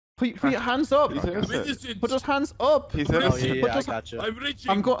Put your hands up. He's innocent. Put those hands up. He's Oh, innocent. yeah, I got you. I'm reaching.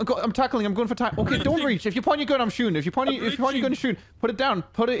 I'm tackling. I'm going for tackle. Okay, don't reach. If you point your gun, I'm shooting. If you point your gun, shoot. Put it down.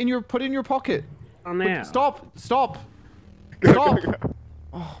 Put it in your pocket. Oh, now. Stop. Stop.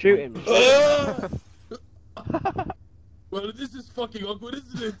 Oh, Shoot him. Well, this is fucking awkward,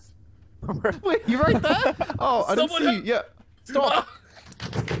 isn't it? wait, you right there? Oh, I didn't see you. Yeah. Stop.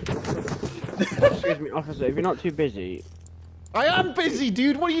 Excuse me, officer, if you're not too busy. I am busy,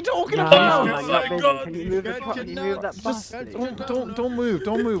 dude. What are you talking No, about? no, Oh I'm my not busy. God, Can you these move guys the are can you move that Just bastard? don't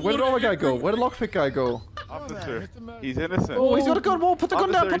move. Where did the other guy go? Where did the lockpick guy go? Officer, he's innocent. Oh, he's got a gun. Whoa, put the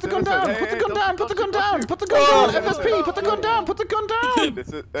gun down. Put the gun down. Put the gun down. Put the gun down. Put the gun down. FSP. Put the gun down. Put the gun down. This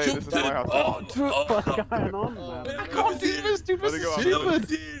is my house. What's going on, man? I can't do this, dude. This Let is it go,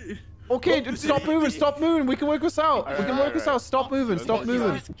 stupid. Okay, dude, stop moving. Stop moving. We can work this out. We can work this out. Stop moving. Stop moving.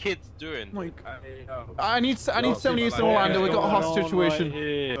 What is this kid doing? Like, I need 78 in Orlando. We got a hostage situation.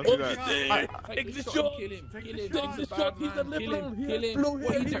 Don't do that. Take the shot. Take the shot. He's a liberal. Kill him.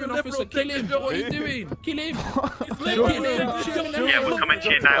 What are you doing, officer? Kill him. What are you doing? Kill him. Kill him. Yeah, we're coming to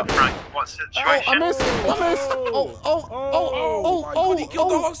you now, Frank. What's the Oh, situation? I missed. Oh, He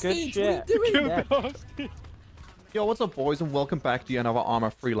killed the Good hostage. What are shit. you doing? Yeah. Yo, what's up, boys, and welcome back to another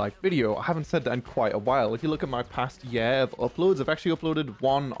Arma Free Life video. I haven't said that in quite a while. If you look at my past year of uploads, I've actually uploaded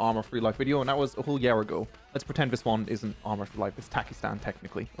one Arma Free Life video, and that was a whole year ago. Let's pretend this one isn't Arma Free Life, it's Takistan,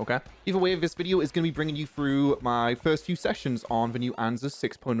 technically, okay? Either way, this video is going to be bringing you through my first few sessions on the new ANZUS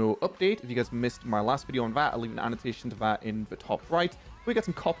 6.0 update. If you guys missed my last video on that, I'll leave an annotation to that in the top right. We get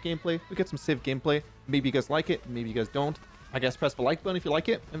some cop gameplay, we get some civ gameplay. Maybe you guys like it, maybe you guys don't. I guess press the like button if you like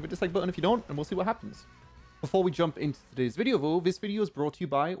it, and the dislike button if you don't, and we'll see what happens. Before we jump into today's video, though, this video is brought to you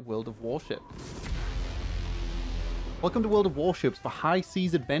by World of Warships. Welcome to World of Warships, the high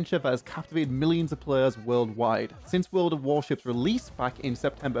seas adventure that has captivated millions of players worldwide. Since World of Warships released back in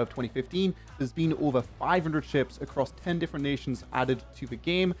September of 2015, there's been over 500 ships across 10 different nations added to the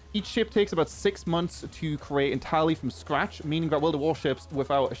game. Each ship takes about 6 months to create entirely from scratch, meaning that World of Warships,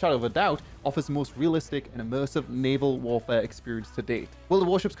 without a shadow of a doubt, offers the most realistic and immersive naval warfare experience to date. World of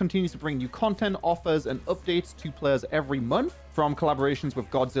Warships continues to bring new content, offers, and updates to players every month, from collaborations with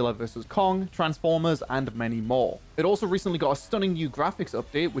Godzilla vs. Kong, Transformers, and many more. It also recently got a stunning new graphics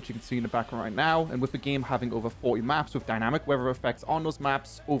update, which you can see in the background right now, and with the game having over 40 maps with dynamic weather effects on those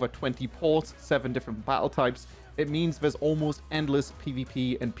maps, over 20 ports, 7 different battle types, it means there's almost endless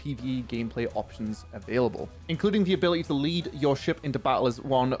PvP and PvE gameplay options available, including the ability to lead your ship into battle as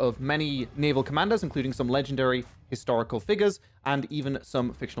one of many naval commanders, including some legendary historical figures, and even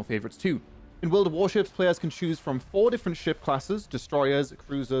some fictional favorites too. In World of Warships, players can choose from 4 different ship classes: destroyers,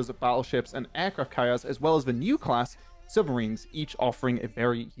 cruisers, battleships, and aircraft carriers, as well as the new class, submarines, each offering a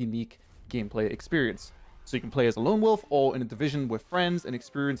very unique gameplay experience. So you can play as a lone wolf or in a division with friends and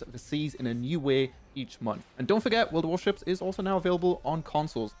experience the seas in a new way each month. And don't forget, World of Warships is also now available on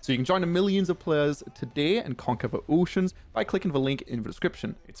consoles. So you can join the millions of players today and conquer the oceans by clicking the link in the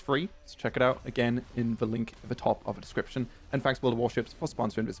description. It's free, so check it out again in the link at the top of the description. And thanks World of Warships for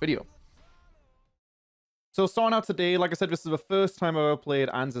sponsoring this video. So starting out today, like I said, this is the first time I've ever played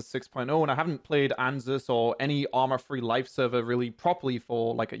ANZUS 6.0, and I haven't played ANZUS or any Arma Free Life server really properly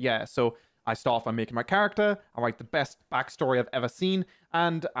for like a year. So I start off by making my character, I write the best backstory I've ever seen,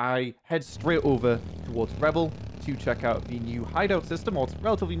 and I head straight over towards Rebel to check out the new hideout system, or it's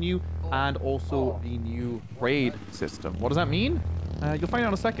relatively new, and also the new raid system. What does that mean? You'll find out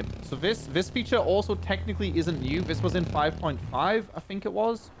in a second. So this feature also technically isn't new. This was in 5.5, I think it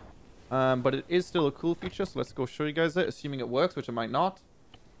was. But it is still a cool feature, so let's go show you guys it, assuming it works, which it might not.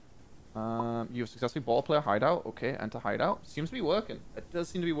 You've successfully bought a player hideout. Okay, enter hideout. Seems to be working. It does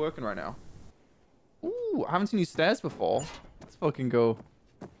seem to be working right now. Ooh, I haven't seen these stairs before. Let's fucking go.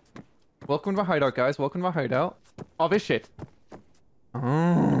 Welcome to the hideout, guys. Welcome to the hideout. Oh, this shit.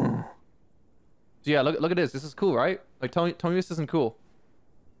 Oh. So yeah, look at this. This is cool, right? Like, tell me this isn't cool.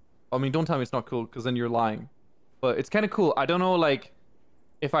 I mean, don't tell me it's not cool, because then you're lying. But it's kind of cool. I don't know, like,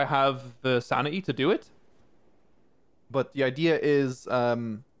 if I have the sanity to do it. But the idea is,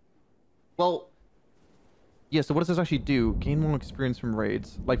 well, yeah, so what does this actually do? Gain more experience from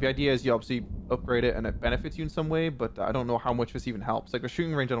raids. Like, the idea is you obviously upgrade it and it benefits you in some way, but I don't know how much this even helps. Like, the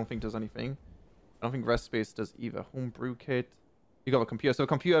shooting range I don't think does anything. I don't think rest space does either. Homebrew kit. You got a computer. So a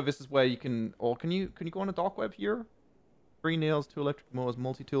computer, this is where you can, or can you go on a dark web here? 3 nails, 2 electric motors,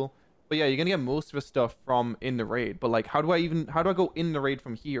 multi-tool. But yeah, you're gonna get most of the stuff from in the raid. But like, how do I go in the raid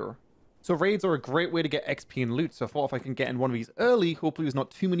from here? So raids are a great way to get XP and loot. So I thought if I can get in one of these early, hopefully there's not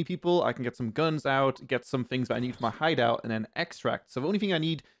too many people, I can get some guns out, get some things that I need for my hideout, and then extract. So the only thing I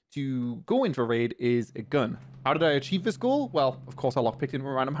need to go into a raid is a gun. How did I achieve this goal? Well, of course, I lockpicked into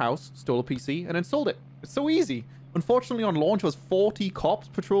a random house, stole a PC, and then sold it. It's so easy. Unfortunately, on launch, there was 40 cops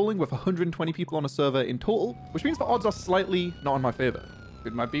patrolling with 120 people on a server in total, which means the odds are slightly not in my favor.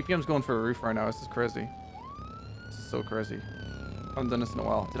 Dude, my BPM's going for a roof right now. This is crazy. This is so crazy. I haven't done this in a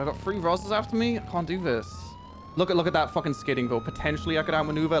while. Did I got 3 Roses after me? I can't do this. Look at that fucking skidding though. Potentially I could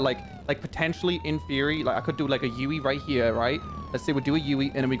outmaneuver, like potentially in theory, like I could do like a Yui right here, right? Let's say we do a Yui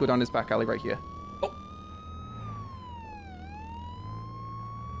and then we go down this back alley right here. Oh.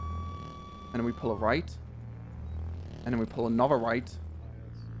 And then we pull a right. And then we pull another right.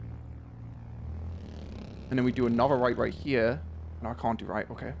 And then we do another right here. No, I can't do right.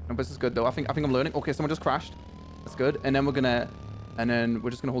 Okay. No, but this is good though. I think I'm learning. Okay, someone just crashed. That's good. And then we're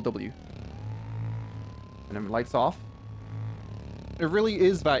just gonna hold W. And then lights off. It really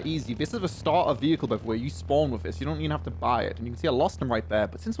is that easy. This is the start of vehicle, by the way. You spawn with this. You don't even have to buy it. And you can see I lost them right there.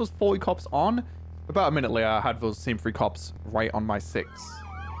 But since it was 40 cops on, about a minute later, I had those same 3 cops right on my 6.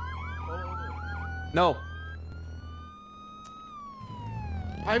 No.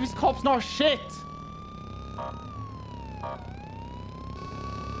 Why are these cops not shit?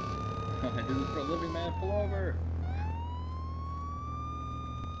 I do this for a living, man. Pull over.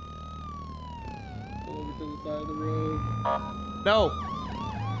 Pull over to the side of the road. No.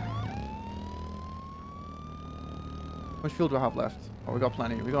 How much fuel do I have left? Oh, we got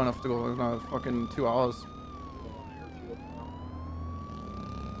plenty. We got enough to go. We've got fucking 2 hours.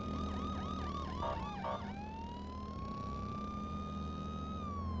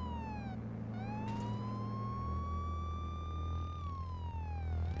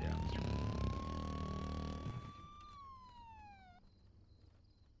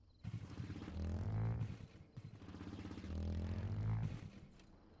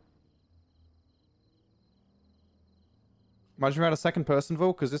 Imagine we had a second person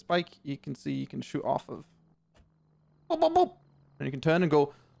vote, because this bike you can see you can shoot off of. Boop, boop, boop. And you can turn and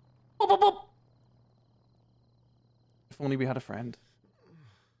go. Boop, boop, boop. If only we had a friend.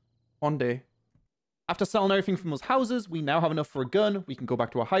 One day. After selling everything from those houses, we now have enough for a gun. We can go back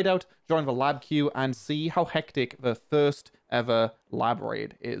to our hideout, join the lab queue, and see how hectic the first ever lab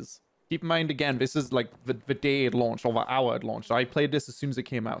raid is. Keep in mind, again, this is like the day it launched, or the hour it launched. I played this as soon as it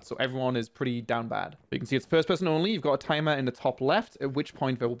came out, so everyone is pretty down bad. You can see it's first person only. You've got a timer in the top left, at which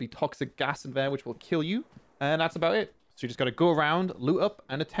point there will be toxic gas in there, which will kill you. And that's about it. So you just got to go around, loot up,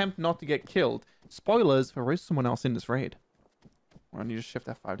 and attempt not to get killed. Spoilers, there is someone else in this raid. Well, I need to shift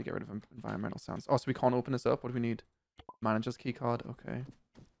F5 to get rid of environmental sounds. Oh, so we can't open this up? What do we need? Manager's keycard. Okay.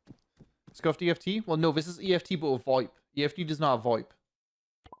 Scuffed EFT? Well, no, this is EFT, but with VoIP. EFT does not have VoIP.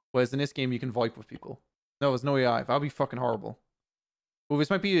 Whereas in this game, you can VoIP with people. No, there's no AI. That would be fucking horrible. Oh, this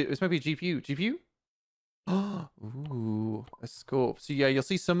might be a GPU. GPU? Ooh, a scope. So yeah, you'll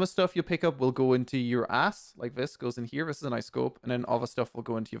see some of the stuff you pick up will go into your ass. Like this goes in here. This is a nice scope. And then other stuff will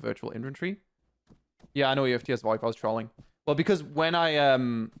go into your virtual inventory. Yeah, I know EFT has VoIP. I was trolling. Well, because when I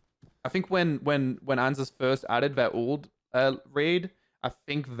think when ANZUS first added their old raid, I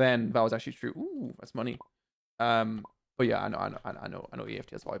think then that was actually true. Ooh, that's money. But yeah, I know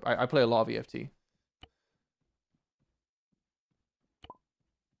EFT has VoIP. I play a lot of EFT.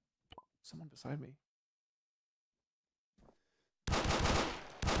 Someone beside me.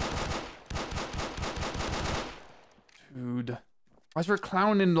 Dude. Why is there a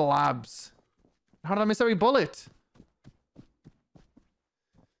clown in the labs? How did I miss every bullet?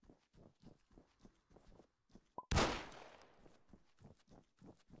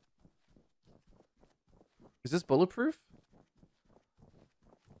 Is this bulletproof?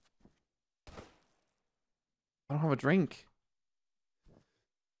 I don't have a drink.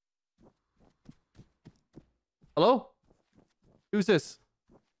 Hello? Who's this?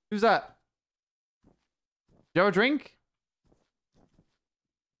 Who's that? Do you have a drink?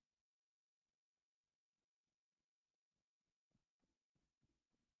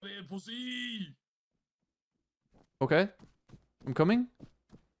 Pussy. Okay. I'm coming.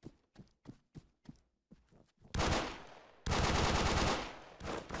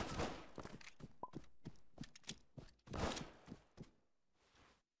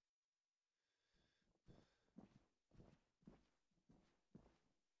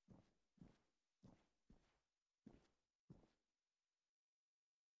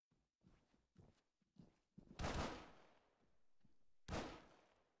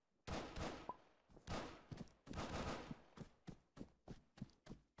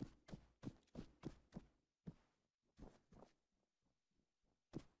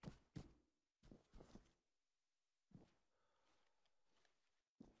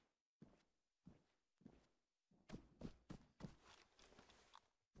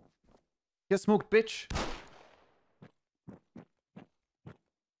 Get smoked, bitch.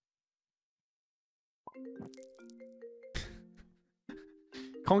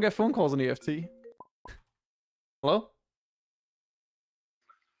 Can't get phone calls on EFT. Hello?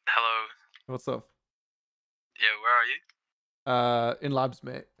 Hello. What's up? Yeah, where are you? In labs,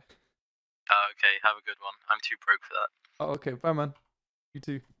 mate. Oh, okay. Have a good one. I'm too broke for that. Oh, okay. Bye, man. You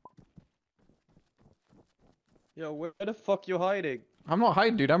too. Yo, where the fuck you hiding? I'm not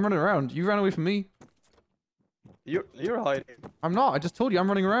hiding, dude. I'm running around. You ran away from me. You're hiding. I'm not. I just told you I'm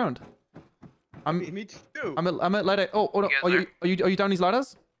running around. Me too. I'm at ladder. Oh, no. Are you down these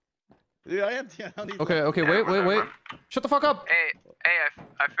ladders? Yeah, I am. Yeah, Okay, wait. Shut the fuck up. Hey,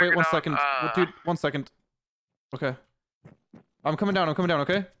 I figured Wait, one out, second. Dude, 1 second. Okay. I'm coming down,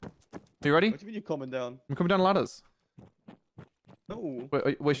 okay? Are you ready? What do you mean you're coming down? I'm coming down the ladders. No.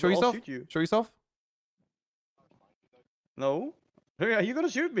 Wait, show I'll yourself. shoot you. Show yourself. No. Hey, are you gonna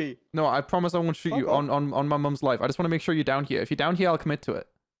shoot me? No, I promise I won't shoot you Fuck on my mum's life. I just want to make sure you're down here. If you're down here, I'll commit to it.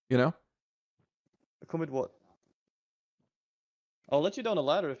 You know? Commit what? I'll let you down a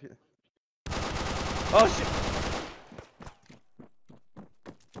ladder if you... Oh shit!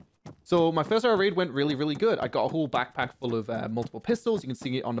 So my first air raid went really, really good. I got a whole backpack full of multiple pistols. You can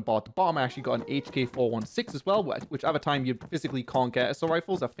see it on the bar at the bottom. I actually got an HK416 as well, which at the time you physically can't get assault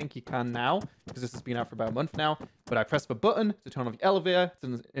rifles. I think you can now, because this has been out for about a month now. But I pressed the button to turn on the elevator.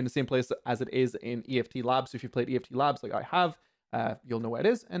 It's in the same place as it is in EFT Labs. So if you played EFT Labs like I have, you'll know where it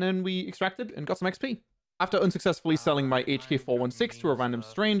is. And then we extracted and got some XP. After unsuccessfully selling my HK416 to a random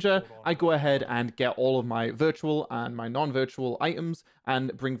stranger, I go ahead and get all of my virtual and my non-virtual items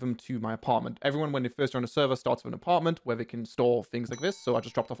and bring them to my apartment. Everyone, when they first join a server, starts with an apartment where they can store things like this. So I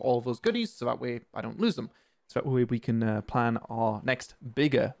just dropped off all of those goodies so that way I don't lose them. So that way we can plan our next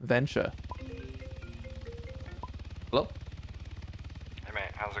bigger venture. Hello? Hey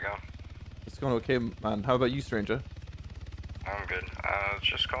mate, how's it going? It's going okay, man. How about you, stranger? I'm good. I was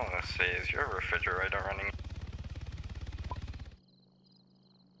just calling to see, is your refrigerator running?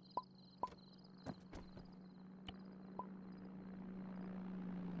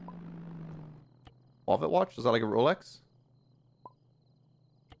 Orbit watch? Is that like a Rolex?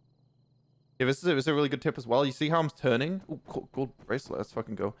 Yeah, this is a really good tip as well. You see how I'm turning? Oh, gold bracelet. Let's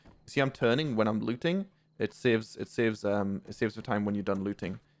fucking go. You see I'm turning when I'm looting? It saves the time when you're done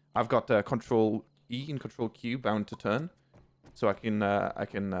looting. I've got Control E and Control Q bound to turn. So I can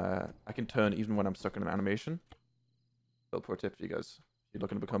turn even when I'm stuck in an animation. Little pro tip for you guys. If you're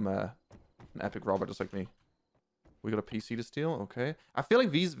looking to become an epic robber just like me. We got a PC to steal, okay. I feel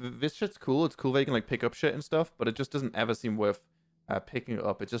like this shit's cool. It's cool that you can like pick up shit and stuff, but it just doesn't ever seem worth picking it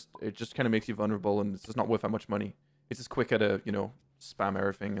up. It just kind of makes you vulnerable, and it's just not worth that much money. It's just quicker to, you know, spam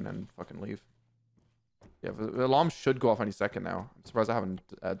everything and then fucking leave. Yeah, the alarm should go off any second now. I'm surprised I haven't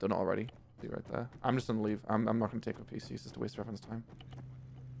done it already. Right there. I'm just gonna leave. I'm not gonna take a PC. It's just a waste of everyone's time.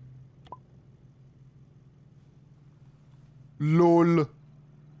 LOL.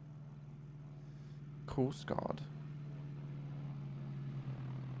 Coast Guard.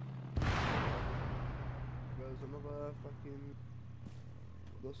 There's another fucking...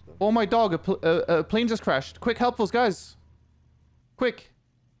 Oh my dog! A plane just crashed. Quick, help those guys! Quick!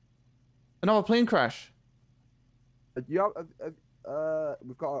 Another plane crash.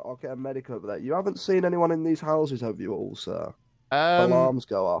 We've got I'll get a medic over there. You haven't seen anyone in these houses, have you all, sir? Alarms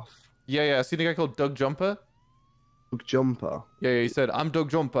go off. Yeah. I seen a guy called Doug Jumper. Doug Jumper? Yeah, he said, I'm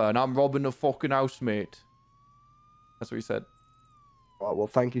Doug Jumper and I'm robbing the fucking house, mate. That's what he said. Right, well,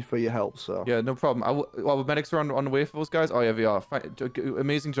 thank you for your help, sir. Yeah, no problem. Well, the medics are on the way for those guys? Oh, yeah, they are.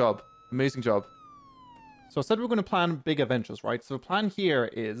 Amazing job. Amazing job. So I said we're going to plan bigger ventures, right? So the plan here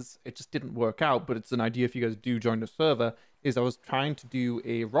is, it just didn't work out, but it's an idea if you guys do join the server, is I was trying to do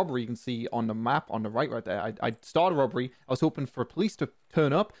a robbery. You can see on the map on the right there. I started a robbery. I was hoping for police to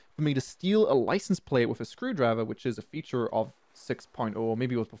turn up, for me to steal a license plate with a screwdriver, which is a feature of 6.0.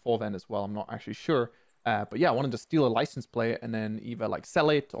 Maybe it was before then as well. I'm not actually sure. But yeah, I wanted to steal a license plate and then either like sell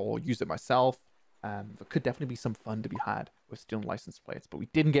it or use it myself. There could definitely be some fun to be had with stealing license plates, but we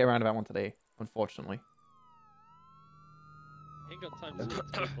didn't get around to that one today, unfortunately. Ain't got time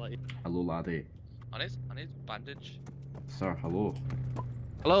to play. Hello, laddie. On his bandage. Sir, hello.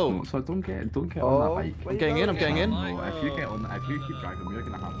 Hello. No, so don't get on that bike. I'm getting in. No, if you keep dragging me, you're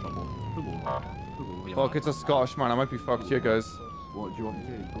gonna have trouble. Hello. Fuck, it's a Scottish man. I might be fucked here, guys. What do you want me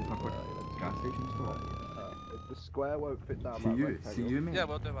to do? Go for a quick gas station stop? The square won't fit down See you, mate. Yeah,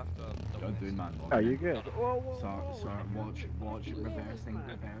 we'll do after. Don't do, man. Are you good? Sir, watch, reversing.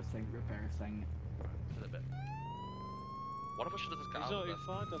 One of us should have just got out of this.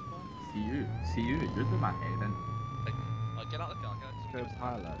 See you, you're doing my head in. Like, get out of the car, guys. Joe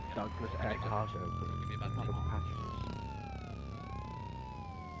Tyler, Douglas X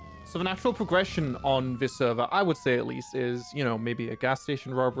So the natural progression on this server, I would say at least, is, you know, maybe a gas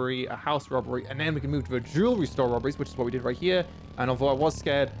station robbery, a house robbery, and then we can move to the jewelry store robberies, which is what we did right here. And although I was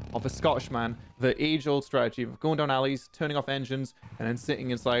scared of a Scottish man, the age-old strategy of going down alleys, turning off engines, and then sitting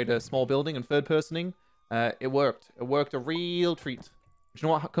inside a small building and third-personing, it worked. It worked a real treat. But you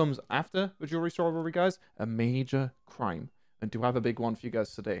know what comes after the jewelry store robbery, guys? A major crime. And do I have a big one for you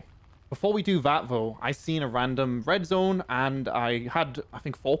guys today. Before we do that, though, I seen a random red zone, and I had, I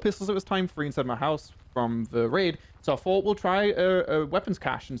think, 4 pistols at this time, 3 inside my house from the raid. So I thought we'll try a weapons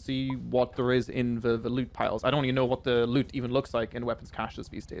cache and see what there is in the loot piles. I don't even know what the loot even looks like in weapons caches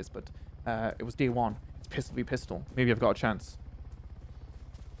these days, but it was day 1. It's pistol v pistol. Maybe I've got a chance.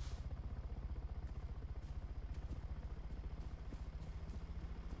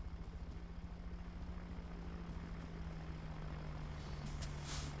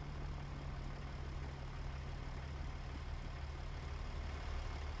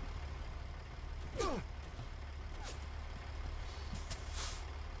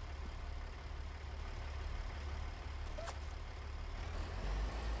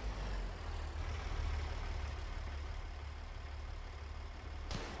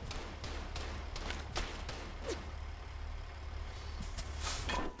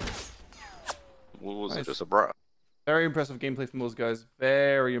 What was Nice. it? Just a bra? Very impressive gameplay from those guys.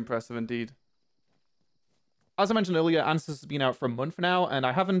 Very impressive indeed. As I mentioned earlier, ANZUS has been out for a month now, and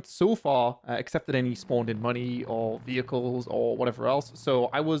I haven't so far accepted any spawned-in money or vehicles or whatever else. So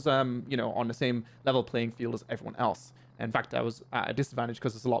I was, you know, on the same level playing field as everyone else. In fact, I was at a disadvantage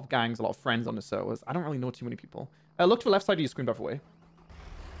because there's a lot of gangs, a lot of friends on the servers. I don't really know too many people. Look to the left side of your screen, by the way.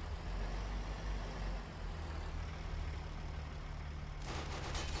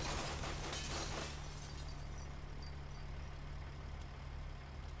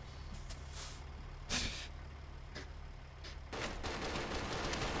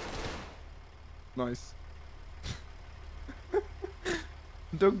 Nice.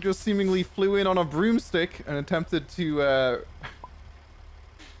 Doug just seemingly flew in on a broomstick and attempted to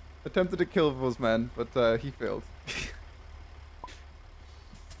kill those men, but he failed.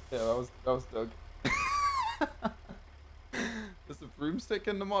 Yeah, that was Doug. There's a broomstick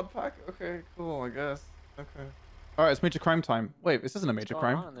in the mod pack? Okay, cool, I guess. Okay. Alright, it's major crime time. Wait, this isn't a major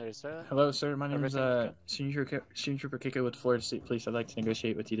crime. Hello, sir. My name is Senior Trooper Kiko with Florida State Police. I'd like to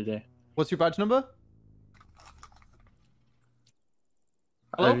negotiate with you today. What's your badge number?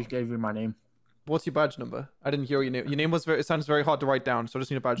 I already gave you my name. What's your badge number? I didn't hear your name. Your name was it sounds very hard to write down, so I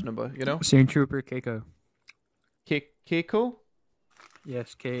just need a badge number, you know? Senior Trooper Keiko. Keiko?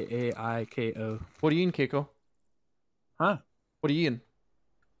 Yes, K-A-I-K-O. What are you in, Keiko? Huh? What are you in?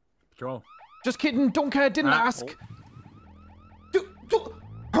 Patrol. Just kidding, don't care, didn't ask. Step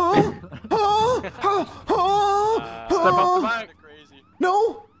off the bike.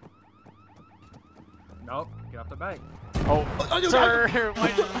 No! Nope, get off the bike. Oh, Sir, why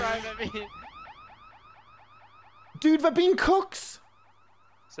did you drive at me? Dude, they're being cooks!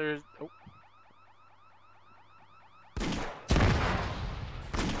 Sir, oh.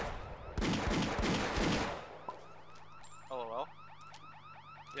 LOL.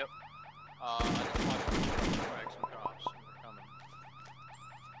 Yep. I just watched him drag some cops. They're coming.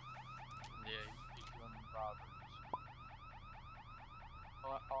 Yeah, he's doing robberies.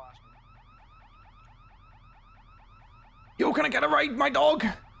 I'll ask him. Yo, can I get a ride, my dog?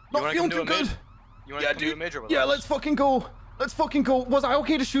 Not feeling too good. You want to do a major with Yeah, us? let's fucking go. Let's fucking go. Was I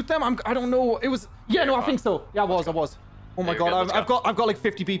okay to shoot them? I don't know. It was. Yeah, no, I think so. Yeah, I was. Oh my god, I've got like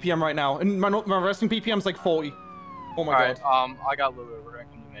 50 BPM right now, and my resting BPM is like 40. Oh my god. I got Lulu. We're gonna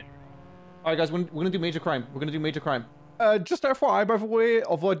do major. All right, guys, we're gonna do major crime. We're gonna do major crime. Just FYI, by the way,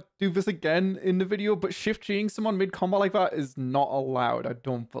 although I do this again in the video, but shift G-ing someone mid-combat like that is not allowed, I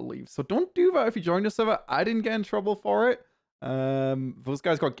don't believe. So don't do that if you join the server. I didn't get in trouble for it. Those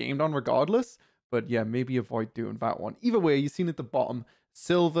guys got gamed on regardless. But yeah, maybe avoid doing that one. Either way, you've seen at the bottom,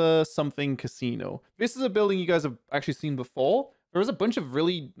 Silver something Casino. This is a building you guys have actually seen before. There is a bunch of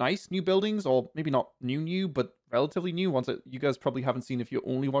really nice new buildings, or maybe not new, but relatively new ones that you guys probably haven't seen if you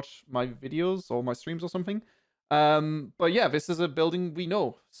only watch my videos or my streams or something. But yeah, this is a building we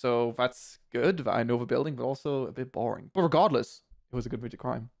know. So that's good. I know the building, but also a bit boring. But regardless, it was a good major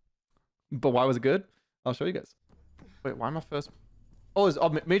crime. But why was it good? I'll show you guys. Wait, why am I first? Oh,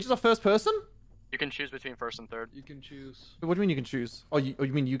 Major's a first person? You can choose between first and third. You can choose. Wait, what do you mean you can choose? Oh, you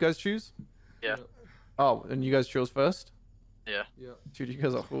mean you guys choose? Yeah. Oh, and you guys chose first? Yeah. Dude, you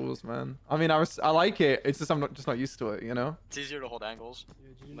guys are fools, man. I mean, I like it. It's just I'm not used to it, you know. It's easier to hold angles.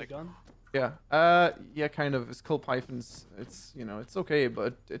 Like gun. Yeah. Yeah, kind of. It's called Pythons. It's it's okay,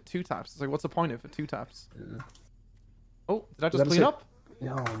 but it two taps. It's like, what's the point if it two taps? Yeah. Oh, did I just clean up?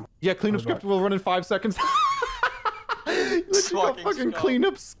 No. Yeah, cleanup script will run in 5 seconds. Literally fucking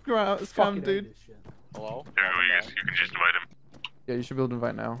cleanup scam, dude. Hello? You can just invite him. Yeah, you should be able to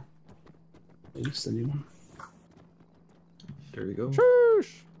invite now. It's the new one. There we go.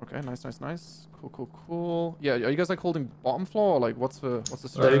 Shoosh. Okay, nice. Cool. Yeah, are you guys like holding bottom floor or like what's the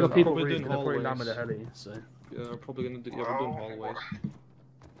story? They got people Probably ready. doing They're probably hallways. down with the heli, so. Yeah, we're probably gonna do. Yeah, we're doing hallways.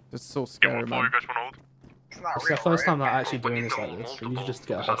 It's so scary, man. It's the first time they're actually doing this like this. So you just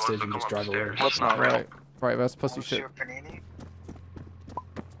get a hostage and just drive away. What's not real? Right, that's pussy shit.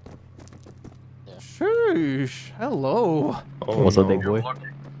 Shoosh. Hello. Oh, what's up, big boy?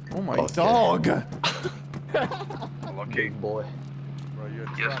 Oh my dog. Lucky boy.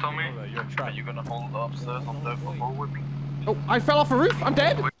 Yes, Tommy? Are you gonna hold upstairs on the floor with me? Oh, I fell off a roof. I'm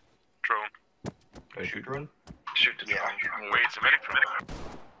dead. Drone. Shoot drone? Shoot the drone. Wait, it's a medic for medic.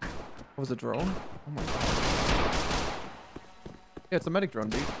 What was a drone? Oh my god. Yeah, it's a medic drone,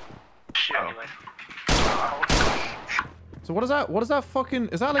 dude. Shit. So what is that? What is that fucking...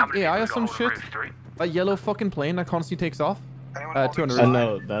 Is that like AI or some shit? That yellow fucking plane that constantly takes off? 200.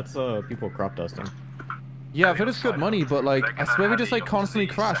 No, that's people crop dusting. Yeah, I've heard it's good money, but like, I swear we just like constantly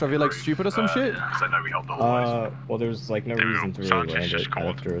crash. Are we like stupid or some shit? Well, there's like no reason to really land it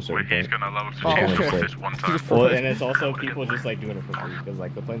after a certain point. Oh, okay. Well, and it's also people just like doing it for free, because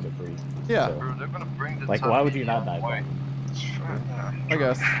like the planes are free. Yeah. So, like, why would you not dive bomb? I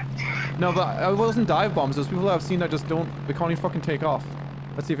guess. No, but it wasn't dive bombs. There's people that I've seen that just don't... They can't even fucking take off.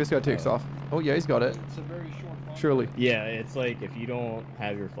 Let's see if this guy takes off. Oh yeah, he's got it. It's a very short one. Surely. Yeah, it's like if you don't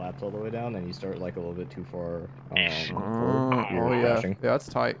have your flaps all the way down, then you start like a little bit too far. Forward, Oh yeah, crashing. yeah, that's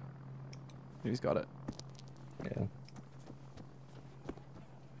tight. He's got it. Yeah.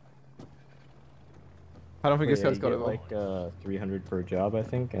 I don't think this guy's you got get, it though. like 300 per job, I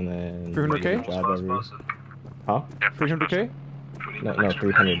think, and then 300K? job every... Huh? 300K? No,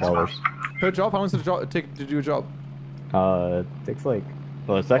 $300 per job. How long does it take to do a job? It takes like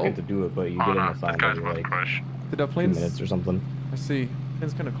a second to do it, but you get an assignment every like Did that 2 plane's... minutes or something. I see.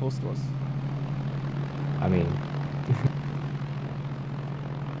 Plane's kind of close to us. I mean,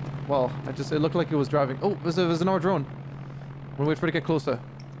 well, it looked like it was driving. Oh, there's another drone. We'll wait for it to get closer.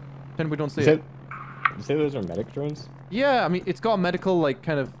 Pretend we don't see it. Did you say those are medic drones? Yeah, I mean, it's got a medical, like,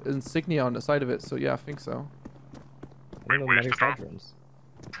 kind of insignia on the side of it, so yeah, I think so. Medics have drones.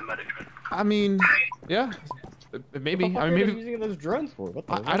 I mean, yeah, maybe. What the fuck I mean, are they maybe. using those drones for? What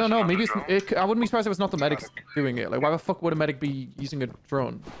the I don't know. Maybe it's. I wouldn't be surprised if it's not the medics doing it. Like, why the fuck would a medic be using a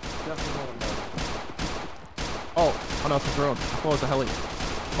drone? Oh no, it's a drone. I thought it was a heli.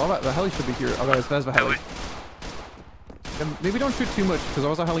 Well, the heli should be here. Oh, there's the heli. Then maybe don't shoot too much, because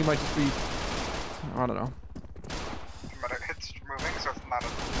otherwise the heli might just be. I don't know. It's moving, so it's not a...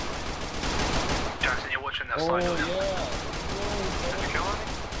 Jackson, you're watching that slide. Yeah. Did you kill him?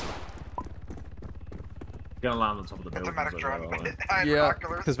 Gonna land on top of the building. It's a medic drone. Yeah,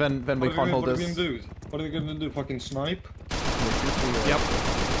 because then we can't hold this. What are they gonna do? Fucking snipe? Yep.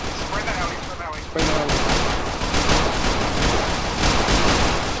 Spray the heli, spray the heli. Spray the heli.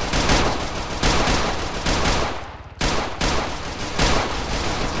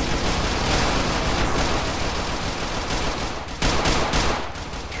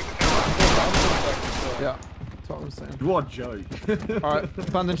 Yeah, that's what I'm saying. You are a joke. Alright,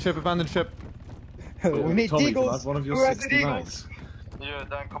 abandon ship, abandon ship. We need Tommy, Eagles. That's one of your Who has 60 Eagles? mags. Yeah,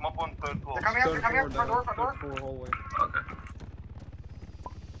 Dan, come up on third floor. They're coming out, front door. Hallway. Okay.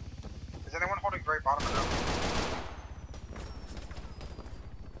 Is anyone holding great bottom now?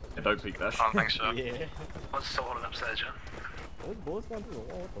 Yeah, don't peek that. I don't think so. Yeah. What's still holding upstairs, yeah? Those bullets going through the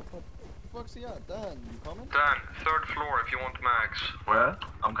wall. What the fuck? Fuck's he at? Dan, you coming? Dan, third floor if you want mags. Where?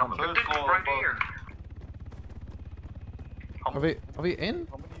 I'm coming. Third floor, right here. Are we in?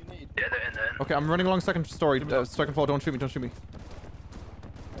 How many do you need? Yeah, they're in there. Okay, I'm running along second story, second floor. Don't shoot me, don't shoot me.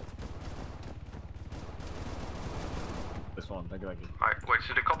 This one, thank you. Alright, wait,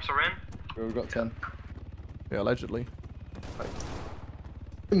 so the cops are in? Yeah, we've got 10. Yeah, allegedly.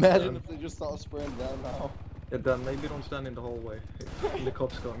 Imagine if they just started spraying down now. Yeah, Dan, maybe don't stand in the hallway. The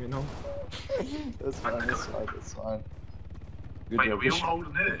cops come, you know? That's fine, that's fine. Good Wait, job. are we all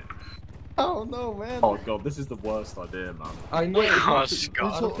holding it? Oh no, man. Oh god, this is the worst idea, man. I know. I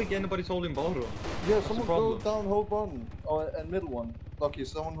don't think anybody's holding bottom. Yeah, someone go down, hold bottom. Oh, and middle one. Lucky,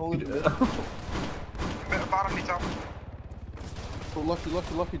 someone holding the middle. Bottom needs up. So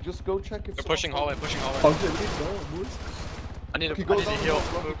lucky, just go check if They're pushing hallway, pushing hallway. Oh, yeah, keep going, boys. I need a Go down, heal.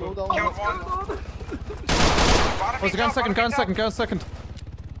 go down. Killed one. Oh, go on second, go on second, go on second.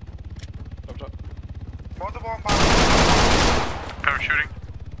 Multiple on Parachuting.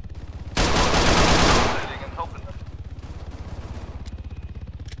 and helping them.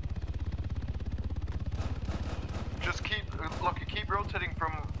 Just keep, Lucky, keep rotating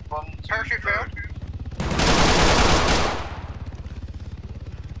from one to parachute failed.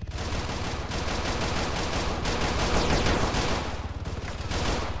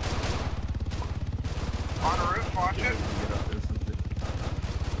 On the roof, watch it.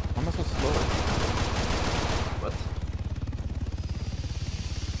 Why am I so slow? What?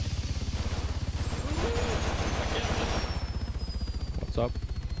 What's up?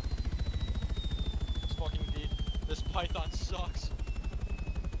 This fucking beat. This python sucks.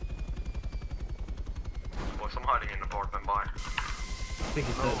 Boys, I'm hiding in the apartment by. I think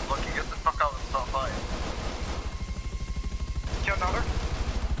he's dead. Lucky, get the fuck out and stop by. Kill another.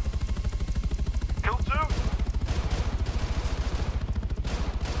 Kill two.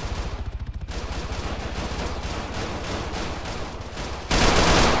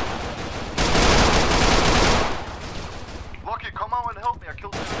 Lucky, come out and help me. I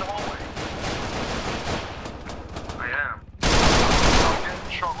killed two in the hallway. I am. I'm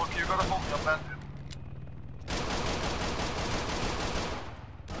getting shot. Lucky, you gotta help me. I'm banded.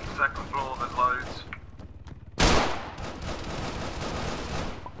 Second floor, there's loads.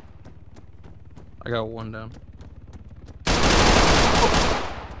 I got one down.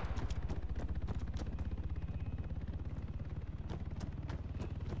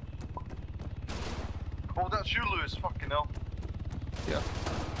 Oh, that's you, Lewis. Fucking hell. Yeah.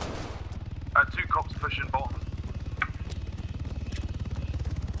 I had two cops pushing bottom.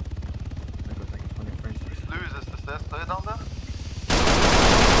 Lewis, is the stairs clear down there?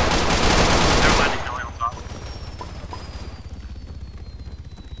 No landing going on top.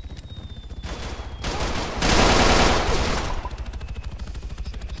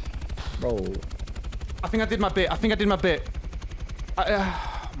 Bro. I think I did my bit. I think I did my bit.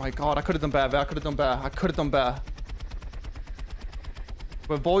 Oh my god, I could have done better. I could have done better. I could have done better.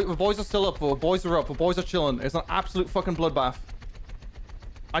 The boys are still up. The boys are up. The boys are chilling. It's an absolute fucking bloodbath.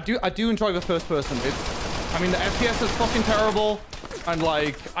 I do enjoy the first person. I mean, the FPS is fucking terrible. And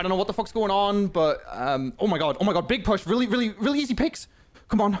like, I don't know what the fuck's going on, but oh my god, big push. Really easy picks.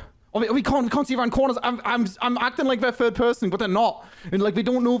 Come on. Oh, we can't see around corners. I'm acting like they're third person, but they're not. And like, we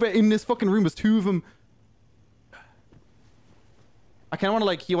don't know they're in this fucking room. There's two of them. I kind of want to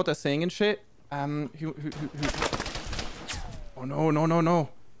like hear what they're saying and shit. Who? Oh no.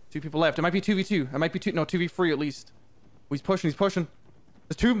 Two people left. It might be 2v2. It might be 2v3 at least. Oh, he's pushing.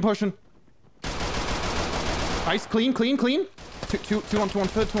 There's two of them pushing. Nice, clean. Two on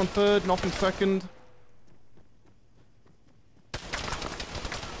third, knock in second.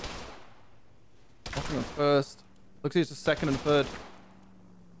 Knocking on first. Looks like it's just second and third.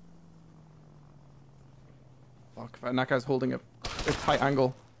 Fuck, and that guy's holding a tight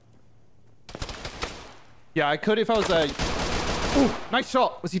angle. Yeah, I could if I was Ooh, nice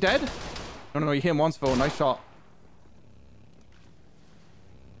shot. Was he dead? No, you hit him once, though. Nice shot.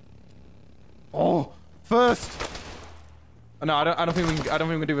 Oh, first. No, I don't think we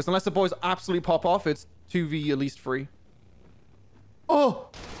can do this unless the boys absolutely pop off. It's 2v at least 3. Oh.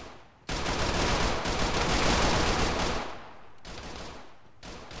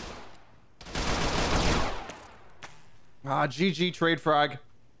 GG trade frag.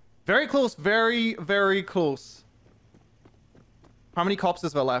 Very close. Very close. How many cops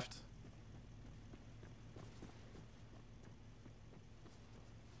is there left?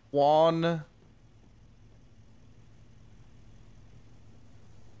 1.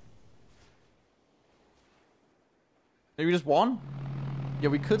 Maybe just 1? Yeah,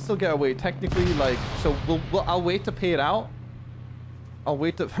 we could still get away technically. Like, so I'll wait to pay it out. I'll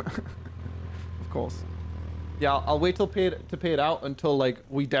wait to. Of course. Yeah, I'll wait till pay it out until like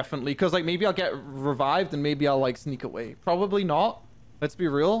we definitely, because like maybe I'll get revived and maybe I'll like sneak away. Probably not. Let's be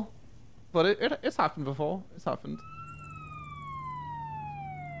real. But it's happened before. It's happened.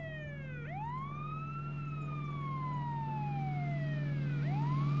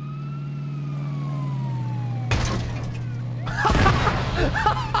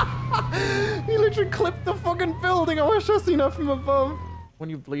 He literally clipped the fucking building. I wish I seen that from above. When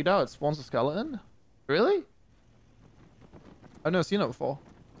you bleed out, it spawns a skeleton? Really? I've never seen it before.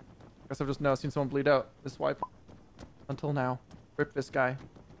 Guess I've just never seen someone bleed out this wipe. Until now. Rip this guy.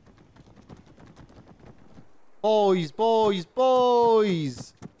 Boys!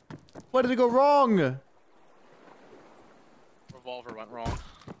 Where did it go wrong? Revolver went wrong.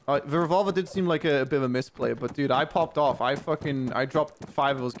 The revolver did seem like a bit of a misplay, but dude, I popped off. I dropped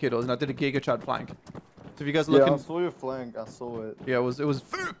 5 of those kiddos, and I did a Giga Chad flank. So if you guys are looking... Yeah, I saw your flank. I saw it. Yeah, it was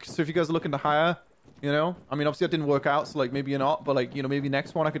fuck. So if you guys are looking to hire, you know, I mean, obviously that didn't work out, so like maybe you're not, but like, you know, maybe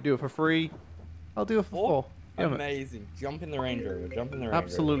next one I could do it for free. I'll do it for 4. Yeah, amazing. Jump in the Range Rover. Jump in the Range Rover.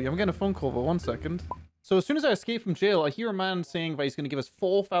 Absolutely. I'm getting a phone call for 1 second. So as soon as I escape from jail, I hear a man saying that he's going to give us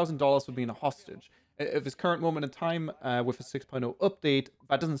 $4,000 for being a hostage. At his current moment in time, with a 6.0 update,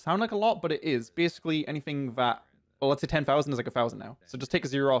 that doesn't sound like a lot, but it is. Basically, anything that, well, let's say 10,000 is like 1,000 now. So just take a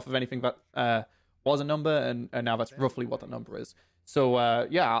 0 off of anything that was a number, and now that's roughly what that number is. So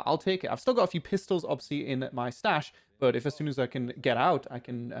yeah, I'll take it. I've still got a few pistols, obviously, in my stash, but if as soon as I can get out, I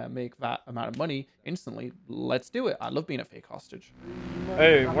can make that amount of money instantly, let's do it. I love being a fake hostage.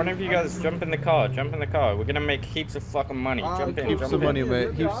 Hey, one of you guys jump in the car. Jump in the car. We're gonna make heaps of fucking money. Jump in. Heaps of money,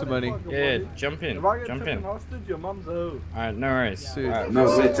 mate. Heaps of money. Yeah, jump in. If I get Jump taken in. hostage, your mum's out. Alright, no worries. Right,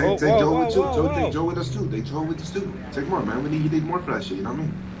 No, wait, take Joe with you. whoa. Take Joe with us too. Take Joe with us too. Take more, man. We need more for that shit. You know what I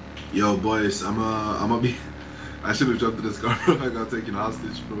mean? Yo, boys, I'm gonna be. I should have jumped in this car. I got taken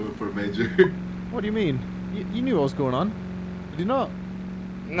hostage for a major. What do you mean? You knew what was going on. Did you not?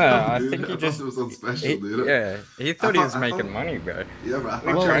 No, I think he just... It was on special, dude. Yeah, he thought he was making money, bro. Yeah, bro.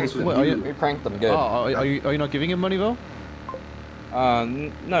 We pranked him good. Oh, are you not giving him money, though?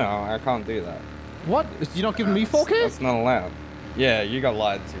 No, I can't do that. What? You're not giving me 4K? That's not allowed. Yeah, you got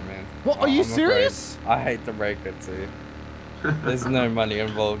lied to, man. What? Are you serious? I hate to break it to you. There's no money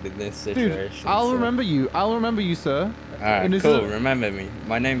involved in this situation. Dude, I'll remember you. I'll remember you, sir. Alright, cool. Remember me.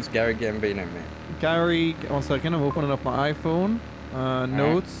 My name's Gary Gambino, man. Gary, 1 second. I'm opening up my iPhone.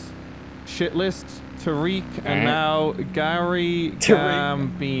 Notes. Shit list. Tariq. And now Gary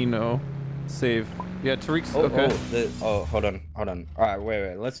Gambino. Save. Yeah, Tariq's okay. Hold on. Alright,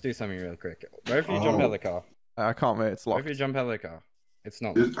 wait. Let's do something real quick. Where if you jump out of the car? I can't, mate. It's locked. Where if you jump out of the car? It's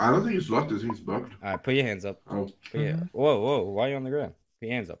not. I don't think it's locked. I think it's bugged. Alright, put your hands up. Oh. Whoa. Why are you on the ground? Put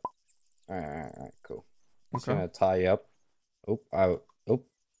your hands up. Alright, cool. I'm just gonna tie you up.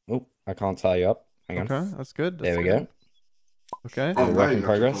 I can't tie you up. Hang on. Okay, that's good. There we go. Okay. Work in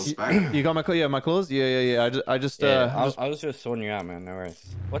progress. You got my clothes? Yeah. I was just sorting you out, man. No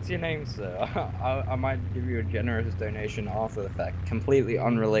worries. What's your name, sir? I might give you a generous donation after the fact, completely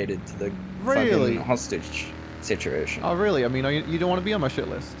unrelated to the fucking hostage situation. Oh, really? I mean, you don't want to be on my shit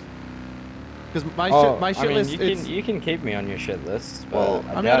list? Because my shit list. You can keep me on your shit list. But Well,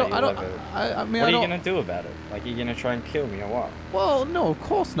 I mean, what are you gonna do about it? Like, you gonna try and kill me or what? Well, no, of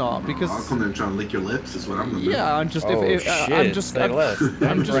course not. Because I'll come there and try and lick your lips. Is what I'm gonna do. yeah, I'm just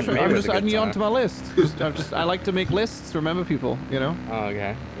adding you onto my list. I like to make lists to remember people. You know. Oh,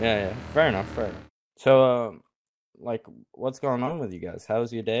 okay. Yeah. Fair enough. So, like, what's going on with you guys?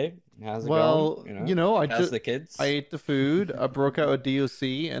 How's your day? How's it going? You know, how's the kids? I ate the food. I broke out a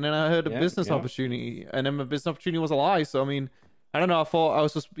DOC, and then I heard a business opportunity, and then my business opportunity was a lie. So I mean, I don't know. I thought I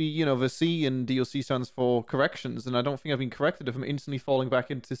was supposed to be, the C, and DOC stands for corrections, and I don't think I've been corrected if I'm instantly falling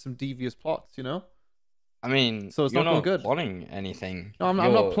back into some devious plots. I mean, so it's you're not good. Plotting anything. No, I'm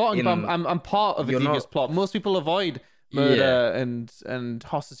not plotting, but I'm part of a devious plot. Most people avoid murder and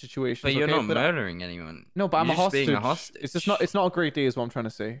hostage situations. But you're not murdering anyone. No, but I'm a hostage. Being a hostage. It's not a great day, is what I'm trying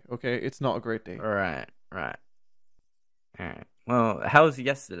to say. Okay, it's not a great day. Right. Well, how was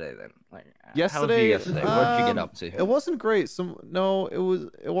yesterday then? Like, yesterday, what did you get up to? It wasn't great.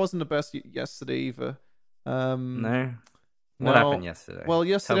 It wasn't the best yesterday either. No. What happened yesterday? Well,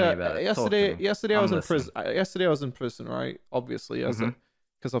 yesterday, Tell me about it. yesterday I was in prison. Yesterday I was in prison, right? Obviously,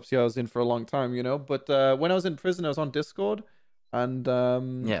 because obviously I was in for a long time, But when I was in prison, I was on Discord, and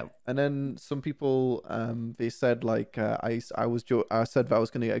and then some people they said like I said that I was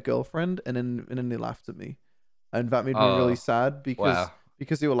gonna get a girlfriend, and then they laughed at me, and that made me really sad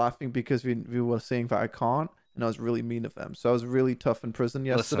because they were laughing because we were saying that I can't, and I was really mean of them. So I was really tough in prison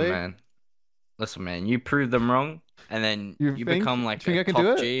yesterday. Listen, man, you prove them wrong, and then you become like a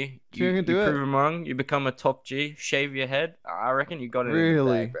top G. You prove them wrong, you become a top G, shave your head. I reckon you got it in the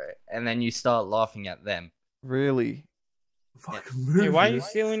bag, bro. And then you start laughing at them. Really? Hey, why are you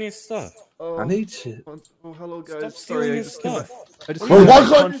stealing his stuff? I need shit. Oh, hello, guys. Stop stealing his stuff. I just came back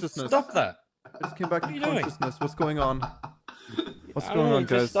to consciousness. Stop that. I just came back to consciousness. What's going on? What's I going on,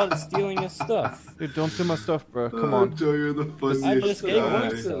 just guys? started stealing his stuff. Dude, don't steal my stuff, bro. Come on. Joe, you're the funniest I just gave guy.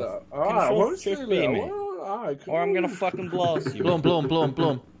 him stuff. Alright, Or I'm gonna fucking blast you. Blow him. Blow him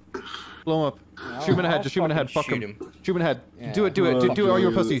up. Shoot him in the head. Just shoot him in the head. Fuck him. Shoot him in the head. Yeah. Do it. Do it, or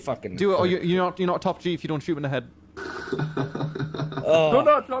you're a pussy. Fucking Do it, or you're not top G if you don't shoot him in the head. No,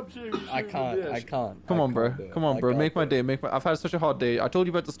 no, drop shooting. I can't. Come on, bro. Come on, bro. Make my day. I've had such a hard day. I told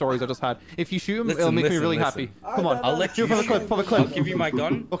you about the stories I just had. If you shoot him, it'll make me really happy. Come on. I'll let you shoot for the clip. I'll give you my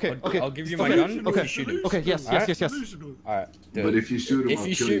gun. Okay. I'll give you my gun. Okay. You shoot him. Okay. Yes. Alright. But if you shoot him, if I'll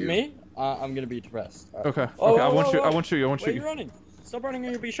you kill shoot you. me, I'm gonna be depressed. Right. Okay. Oh, I won't shoot you. Where are you running? Stop running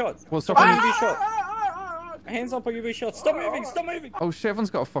or you'll be shot. Well, stop running. running. You'll be shot. Hands up or you'll be shot. Stop moving. Stop moving. Oh shit! Everyone's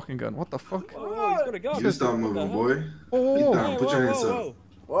got a fucking gun. What the fuck? Oh, he's got a gun. You stop moving, boy. Oh, Get down. Put your hands up.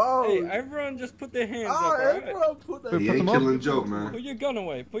 Whoa. Hey, everyone just put their hands up, alright? Everyone put their He ain't killing Joe, man. Put your gun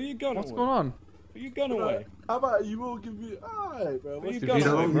away. Put your gun away. What's going on? Put your gun away. How about you all give me... Alright, bro. Put your gun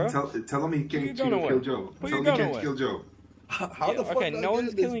away, bro. Tell him he can't kill Joe. Put Tell your him he gun can't away. kill Joe. How the fuck okay, did I no get one's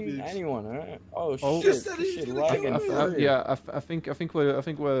in this killing bitch? anyone, alright? Oh Oh. shit, said he's shit, gonna lagging. kill me. Yeah, I think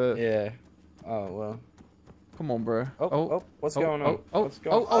we're. Yeah. Oh well. Come on, bro. What's going on?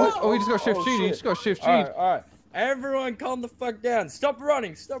 He just got shift G. He just got shift G. Alright. Everyone calm the fuck down. Stop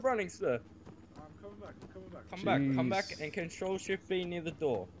running, sir. Come back and control shift B near the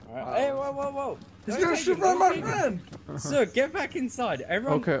door. Alright. Hey, whoa. He's gonna shoot my friend. Sir, get back inside.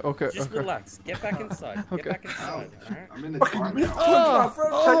 Everyone Okay. just relax. Get back inside. Get back inside. Alright? I'm in the car now.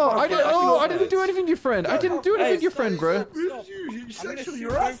 I didn't do anything to your friend. I didn't do anything to your friend, bro. Stop. You sexually I'm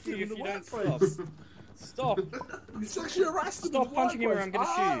gonna harassed shoot him in both the of you if you workplace. don't stop. You sexually harassed him in Stop the punching him or workplace.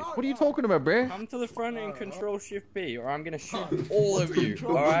 I'm gonna shoot. What are you talking about, bro? Come to the front and control shift B or I'm gonna shoot all of you.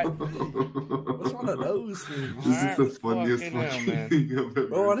 Alright? What's one of those things? This is the funniest Fucking hell, fucking man. thing I've ever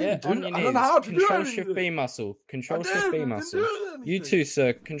Bro, I Get didn't on do your I knees. don't know how to do Control anything. shift B muscle. Control I shift B didn't muscle. do You anything. too,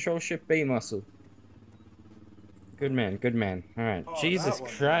 sir. Control shift B muscle. Good man. Alright. Oh, Jesus that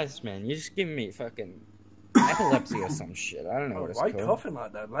one. Christ, man. You're just giving me fucking epilepsy or some shit. I don't know Oh, what it's why called. coughing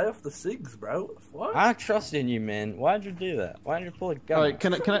like that? Lay off the cigs, bro. What? I trust in you, man. Why'd you do that? Why'd you pull a gun? Alright,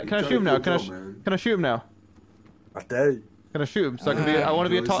 can I shoot him now? Can I shoot him now? I dare you. Can I shoot him? So I can be. I want to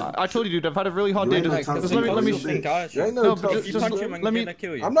be a top. I told you, dude. I've had a really hard day. You ain't Just no let me. toxic bitch. You ain't No, but If you punch him, I'm gonna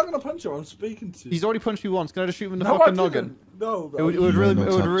kill you. I'm not gonna punch you. I'm speaking to you. He's already punched you once. Can I just shoot him in the No, I fucking didn't. noggin? No, It bro. would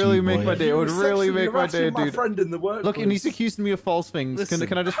really make my day. It You would were really sexually make my day, harassing my dude. friend in the workplace. Look, and he's accusing me of false things. Listen,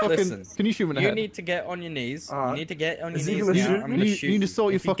 Can I just fucking? listen. Can you shoot him in the You head? need to get on your knees. You Alright. need to get on your Is he knees gonna now. shoot I'm me? gonna You shoot need to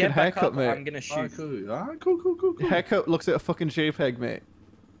sort your If you fucking get back haircut, up, mate. I'm gonna shoot. Cool. Alright, cool. Your haircut looks like a fucking JPEG, mate.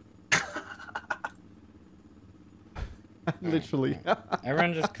 Literally.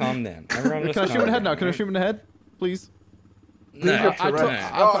 Everyone just calm down. Everyone just Can I shoot him in the head now? Can I shoot him in the head, please? No,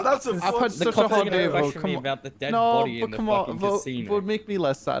 Oh, that's a I've had The such a cops are hard gonna day, bro. question me Come on. about the dead No, body in but the come fucking on, casino. would make me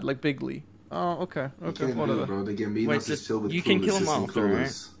less sad, like bigly. Oh, okay, You can't do it, whatever. bro. They get me Wait, not to so chill with you can kill him Clueless. after, right?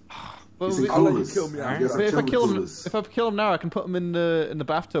 He's Well, in I'll let you Clueless. kill me after. Yes, But if I chill with kill him, Clueless. if I kill him now, I can put him in the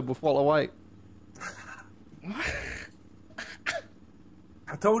bathtub with Walter White.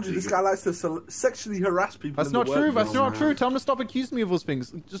 I told you this guy likes to sexually harass people. That's in the not true. That's workplace. not true. Tell him to stop accusing me of those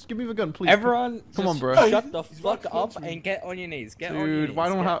things. Just give me the gun, please. Everyone, come on, bro. Shut the fuck up and get on your knees. Get on your knees. Dude, why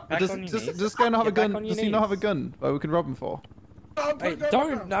don't Get have? back Does on your does knees. this guy not have a Get back gun? on your Does he not have a knees. gun that we can rob him for? Hey,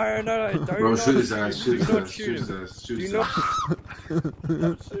 don't! No, don't! Bro, shoot his ass. Shoot Do his not ass. shoot Shoot his him. ass. Shoot Do his not.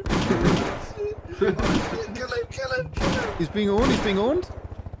 ass. Kill him. He's being owned. He's being owned.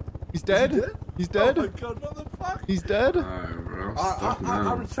 He's dead. He's dead. Oh my god, what the fuck? He's dead. Alright, bro. I Stop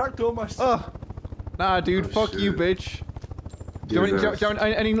now. retract all my stuff. Oh, nah, dude. Oh, Fuck you, shit. bitch. Do Get you his want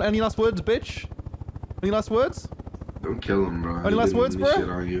ass. any last words, bitch? Any last words? Don't kill him, bro. Any He last didn't words, do bro? shit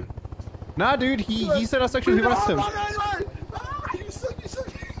on you. Nah, dude. He said I sexually harassed him. You suck.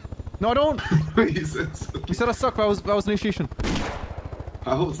 No, I don't. He said so. He said I suck. That was initiation.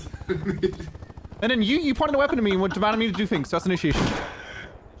 I was. And then you pointed a weapon at me and demanded me to do things. So that's initiation.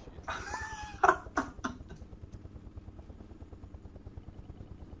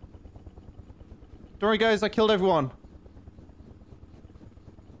 Don't worry, guys. I killed everyone.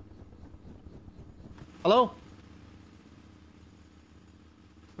 Hello?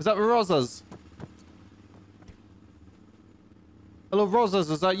 Is that Rosas? Hello, Rosas.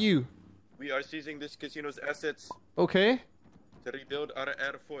 Is that you? We are seizing this casino's assets Okay. to rebuild our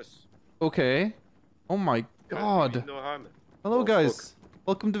air force. Okay. Oh my god. No harm. Hello, Oh, guys.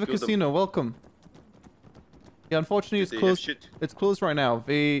 Welcome to the Kill them. casino. Welcome. Yeah, unfortunately, it's They have closed. shit. It's closed right now.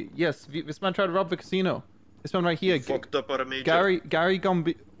 This man tried to rob the casino. This man right here. Fucked up our major. Gary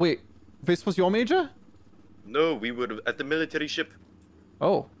Gumby. Wait, this was your major? No, we were at the military ship.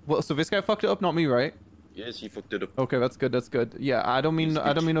 Oh, well, so this guy fucked it up, not me, right? Yes, he fucked it up. Okay, that's good. That's good. Yeah, I don't mean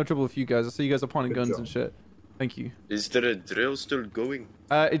no trouble with you guys. I see you guys are pointing Good guns job. and shit. Thank you. Is there a drill still going?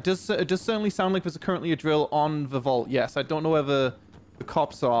 It does certainly sound like there's currently a drill on the vault. Yes, I don't know whether the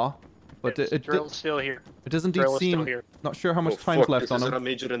cops are, but it Drill's still here. It does indeed Drill is still seem. here. Not sure how much Oh, time's fuck, left this on is him. our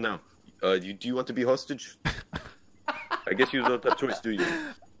major now. Do you want to be hostage? I guess you don't have choice, do you?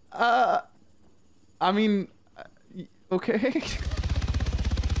 I mean, okay. How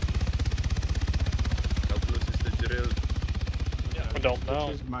close is the drill? I don't know.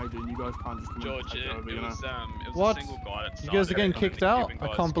 This is major. You guys can't just come George, and take over, it you know? was What? a single guy that You guys are getting kicked out?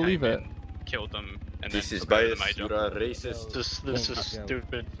 I can't believe it. Killed them, and This then is took over the bias. major. You're a racist. This is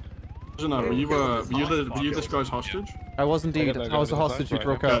stupid. No, were you this guy's hostage? I was indeed. I was a hostage who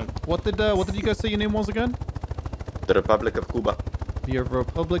broke out. What did you guys say your name was again? The Republic of Cuba. The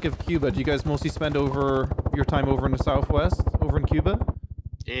Republic of Cuba. Do you guys mostly spend your time over in the Southwest, over in Cuba?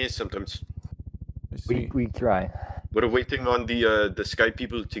 Sometimes. We try. We're waiting on the Sky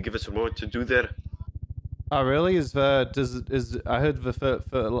people to give us a moment to do there. Oh really? I heard the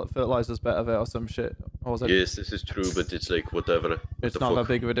fertilizer's better there or some shit. Or was it? Yes, this is true, but it's like whatever. It's not that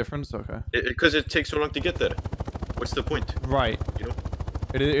big of a difference. Okay. Because it takes so long to get there. What's the point? Right. You know.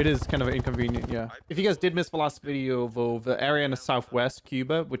 It is kind of inconvenient, yeah. If you guys did miss the last video, though, the area in the southwest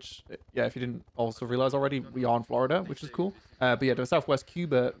Cuba, which, yeah, if you didn't also realize already, we are in Florida, which is cool. But yeah, the southwest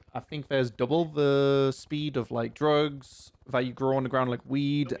Cuba, I think there's double the speed of, like, drugs that you grow on the ground, like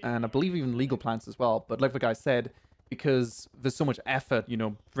weed, and I believe even legal plants as well. But like the guy said, because there's so much effort, you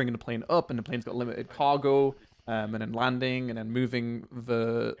know, bringing the plane up, and the plane's got limited cargo, and then landing, and then moving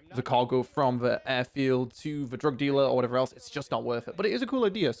the cargo from the airfield to the drug dealer or whatever else, it's just not worth it. But it is a cool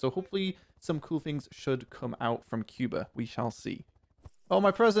idea, so hopefully some cool things should come out from Cuba. We shall see. Oh,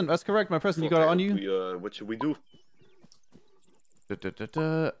 my present. That's correct. My present. You got it on you? What should we do?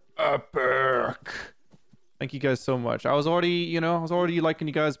 A perk. Thank you guys so much. I was already liking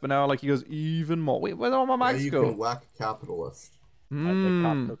you guys, but now I like you guys even more. Wait, where'd all my mics go? You can whack a capitalist.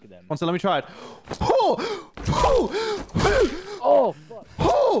 One second, let me try it. Oh! Oh, fuck.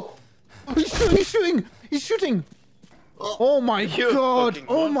 Oh! He's shooting! He's shooting! Oh my god!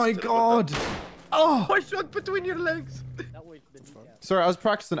 Oh my god! Oh! I shot between your legs! Sorry, I was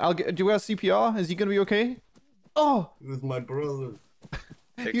practicing. Do we have CPR? Is he gonna be okay? Oh! With my brother.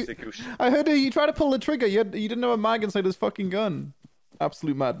 Execution. I heard he tried to pull the trigger. You didn't have a mag inside his fucking gun.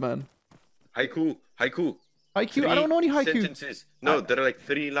 Absolute madman. Haiku. Haiku? I don't know any haiku. Sentences. No, there are like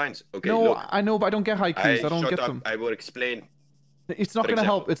 3 lines. Okay, no, look. I know, but I don't get haikus. I don't get them. I will explain. It's not gonna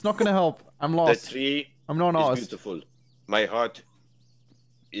help. It's not gonna help. I'm lost. The tree I'm not is lost. beautiful. My heart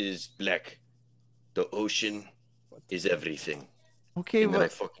is black. The ocean is everything. Okay, and then I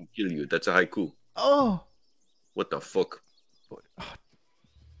fucking kill you. That's a haiku. Oh. What the fuck?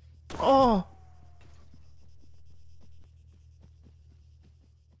 Oh.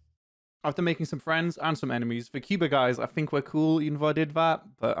 After making some friends and some enemies, the Cuba guys, I think we're cool even though I did that,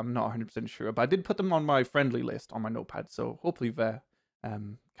 but I'm not 100% sure. But I did put them on my friendly list on my notepad, so hopefully they're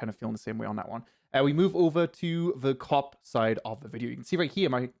kind of feeling the same way on that one. We move over to the cop side of the video. You can see right here,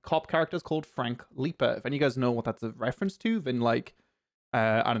 my cop character is called Frank Leaper. If any of you guys know what that's a reference to, then like,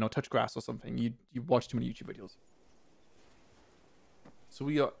 I don't know, touch grass or something. You watch too many YouTube videos. So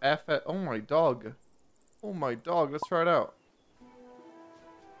we are oh my dog. Oh my dog, let's try it out.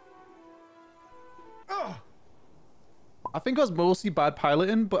 I think it was mostly bad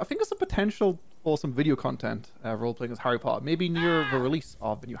piloting, but I think there's a potential for some video content role-playing as Harry Potter, maybe near the release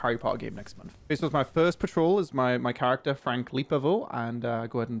of the new Harry Potter game next month. This was my first patrol as my character, Frank Leapervo, and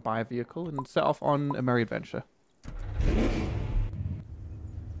go ahead and buy a vehicle and set off on a merry adventure.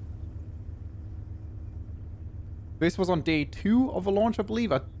 This was on day 2 of the launch, I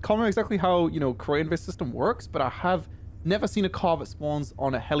believe. I can't remember exactly how, creating this system works, but I have never seen a car that spawns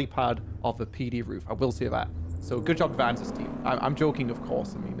on a helipad of a PD roof. I will say that. So good job, ANZUS team. I'm joking, of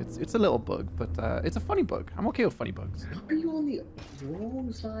course. I mean, it's a little bug, but it's a funny bug. I'm okay with funny bugs. How are you on the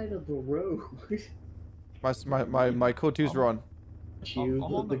wrong side of the road? My code 2's wrong.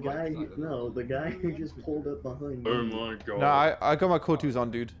 The guy who just pulled up behind you. Oh my god. No, I got my code 2's on,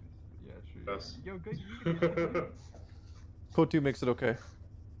 dude. Yeah, sure. Code 2 makes it okay.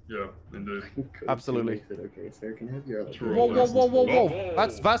 Yeah, indeed. Absolutely. Makes it okay, sir. Can I have your other Whoa.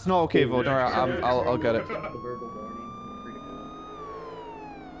 That's not okay, though. Don't worry, I'll get it.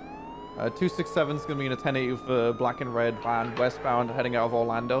 267 is going to be in a 1080 with a black and red van westbound heading out of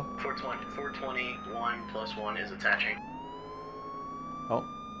Orlando. 421 plus 1 is attaching. Oh.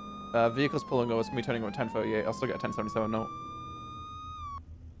 Vehicle's pulling over. It's going to be turning over 1038. I'll still get a 1077 note.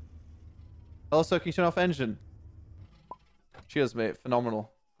 Also, can you turn off engine? Cheers, mate.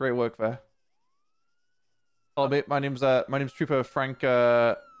 Phenomenal. Great work there. Hello, mate. My name's Trooper Frank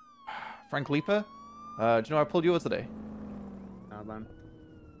Leaper. Do you know I pulled you over today? Nah, man.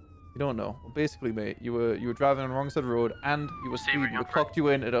 You don't know. Well, basically, mate, you were driving on the wrong side of the road and you were speeding. We clocked you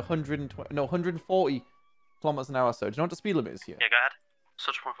in at 140 kilometers an hour. So do you know what the speed limit is here? Yeah, go ahead.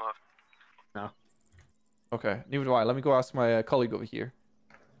 Such 0.5. No. Okay, neither do I. Let me go ask my colleague over here.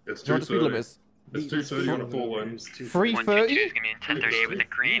 It's Do you know what the speed limit is? It's 230 on a full line. 330? It's gonna be in 10:30 with the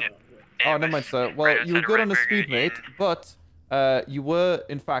green. Oh, never mind, sir. Well, you were good on the speed, mate, but you were,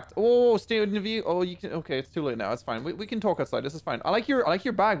 in fact. Oh, stay in the view. Oh, you can. Okay, it's too late now. It's fine. We can talk outside. This is fine. I like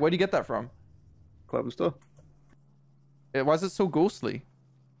your bag. Where do you get that from? Club and stuff. Why is it so ghostly?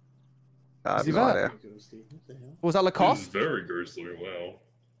 I See have no that? idea. Was that This is Lacoste? very ghostly. Wow.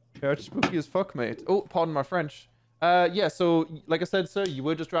 Yeah, it's spooky as fuck, mate. Oh, pardon my French. Yeah, so like I said, sir, you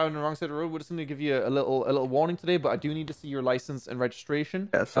were just driving the wrong side of the road. We're just gonna give you a little warning today, but I do need to see your license and registration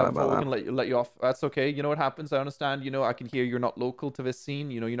sorry before about we can let you off. That's okay. You know what happens. I understand. You know, I can hear you're not local to this scene.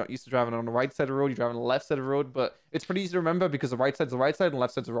 You know, you're not used to driving on the right side of the road. You're driving on the left side of the road, but it's pretty easy to remember because the right side's the right side and the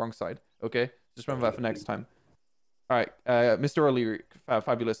left side's the wrong side. Okay, just remember that for next time. All right, Mr. O'Leary,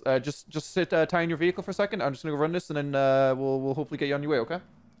 fabulous. Just sit tie in your vehicle for a second. I'm just gonna go run this, and then we'll hopefully get you on your way. Okay.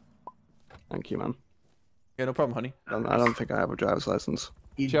 Thank you, man. Yeah, no problem, honey. I don't think I have a driver's license.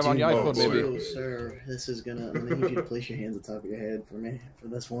 You have on your iPhone, maybe. Oh, sir, this is gonna. I'm gonna need you to place your hands on top of your head for me for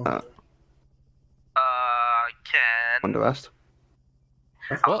this one. Can. Underwest.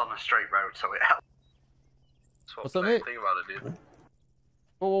 I was on the straight road, so it helped. What's up, mate? Think about it, dude.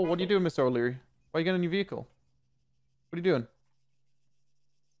 Whoa, what are you doing, Mr. O'Leary? Why are you getting in your vehicle? What are you doing?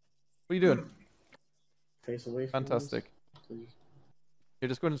 What are you doing? Face away from Fantastic. us, please. You're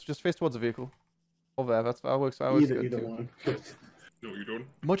just going to just face towards the vehicle. Over there. That works. That works good Either too. one. No, you don't.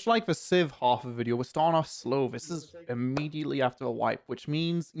 Much like the Civ half of the video, we're starting off slow. This is immediately after a wipe, which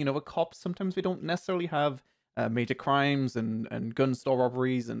means, you know, the cops, sometimes we don't necessarily have major crimes and gun store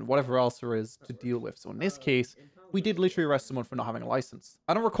robberies and whatever else there is to deal with. So in this case, we did literally arrest someone for not having a license.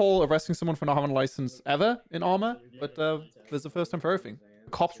 I don't recall arresting someone for not having a license ever in Arma, but there's the first time for everything.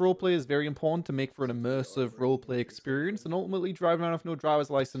 Cops roleplay is very important to make for an immersive roleplay experience, and ultimately driving around with no driver's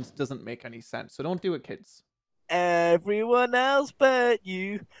license doesn't make any sense. So don't do it, kids. Everyone else but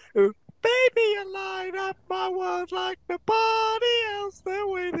you. Oh, baby, you light up my world like nobody else. The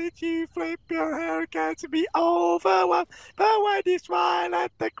way that you flip your hair gets me overwhelmed. But when you smile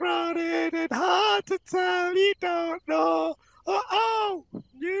at the crowded and hard to tell, you don't know. Oh,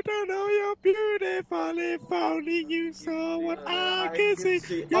 you don't know you're beautiful. If only you saw what I can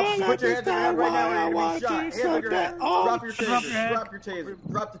see. You'll understand why I want you so that. Oh, Drop your taser. Drop your taser.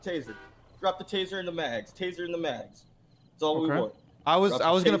 Drop the taser. Drop the taser in the mags. Taser in the mags. That's all we want. I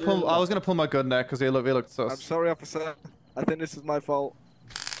was gonna pull my gun there because they looked sus. I'm sorry, officer. I think this is my fault.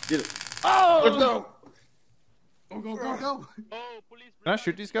 Get it. Oh! Let's go. Go. Can I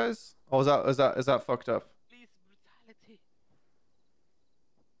shoot these guys? Oh, is that fucked up?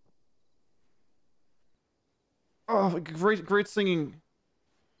 Oh, great singing.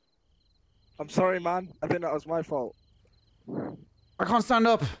 I'm sorry, man. I think that was my fault. I can't stand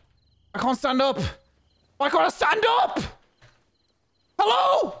up. I can't stand up. Why can't I stand up?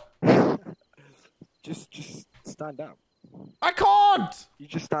 Hello? Just stand up. I can't. You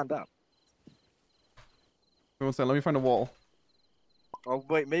just stand up. One second, let me find a wall. Oh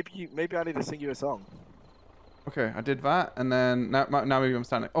wait, maybe I need to sing you a song. Okay, I did that, and then now maybe I'm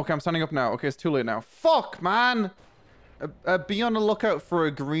standing. Okay, I'm standing up now. Okay, it's too late now. Fuck, man! Be on the lookout for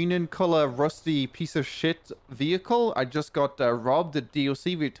a green in color, rusty piece of shit vehicle. I just got robbed at DOC.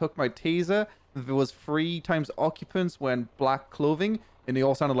 They took my taser. There was 3 times occupants wearing black clothing, and they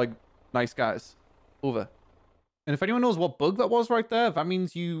all sounded like nice guys. Over. And if anyone knows what bug that was right there, that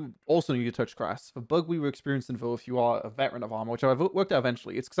means you also need to touch grass. The bug we were experiencing, though, if you are a veteran of Arma, which I've worked out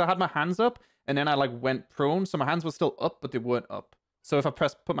eventually, it's because I had my hands up, and then I like went prone, so my hands were still up, but they weren't up. So if I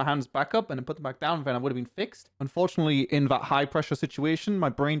put my hands back up and then put them back down, then I would have been fixed. Unfortunately, in that high pressure situation, my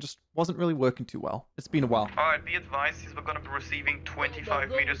brain just wasn't really working too well. It's been a while. Alright, be advised, we're going to be receiving 25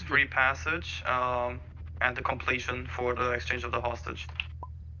 meters free passage, and the completion for the exchange of the hostage.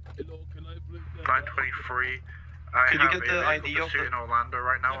 923. I Could you get the ID of in Orlando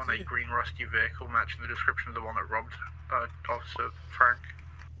right now on a green rusty vehicle matching the description of the one that robbed Officer Frank.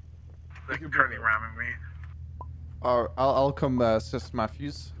 They're currently ramming me. I'll come assist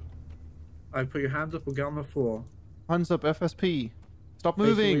Matthews. I put your hands up or get on the floor. Hands up, FSP. Stop Face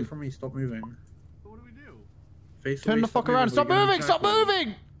moving. away from me, stop moving. What do we do? Face Turn away, the fuck around. Stop we're gonna moving. Stop tackle.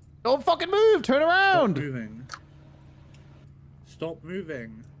 moving. Don't fucking move. Turn around. Stop moving. Stop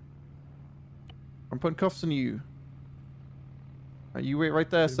moving. I'm putting cuffs on you. You wait right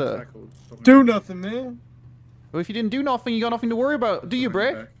there, sir. Do nothing, man. Well, if you didn't do nothing, you got nothing to worry about. Do you,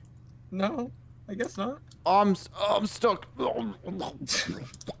 Bray? No, I guess not. I'm stuck.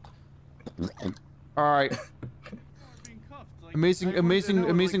 Alright. Amazing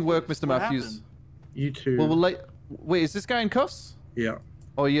work, Mr. Matthews. You too. Well, wait, is this guy in cuffs? Yeah.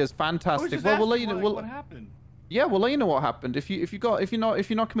 Oh, he is fantastic. Well, we'll let you know. What happened? Yeah, we'll let you know what happened. If you're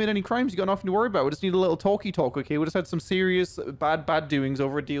not committing any crimes, you got nothing to worry about. We just need a little talky talk, okay? We just had some serious bad doings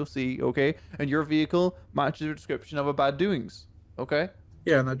over at DLC, okay? And your vehicle matches your description of a bad doings, okay?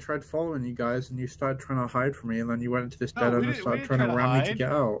 Yeah, and I tried following you guys, and you started trying to hide from me, and then you went into this dead end and started trying to ram me to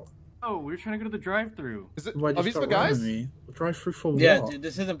get out. Oh, we were trying to go to the drive-through. Is it? Why'd you start ramming me? Drive-through for what? Yeah, dude,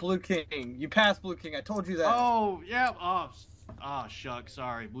 this isn't Blue King. You passed Blue King. I told you that. Oh, yeah. Oh, shucks.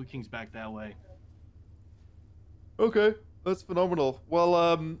 Sorry. Blue King's back that way. Okay, that's phenomenal.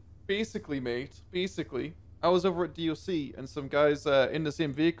 Well, basically, mate, I was over at DOC, and some guys in the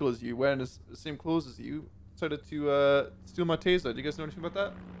same vehicle as you, wearing the same clothes as you, decided to steal my taser. Do you guys know anything about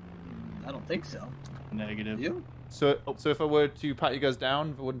that? I don't think so. Negative. You? So if I were to pat you guys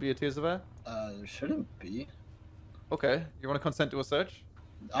down, there wouldn't be a taser there? There shouldn't be. Okay, you want to consent to a search?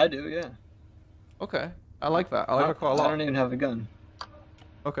 I do, yeah. Okay, I like that. I like that quite a lot. I don't even have a gun.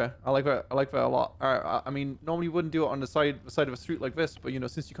 Okay, I like that a lot. Alright, I mean, normally you wouldn't do it on the side of a street like this, but you know,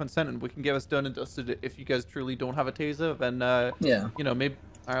 since you consented, we can get us done and dusted. If you guys truly don't have a taser, then yeah, you know, maybe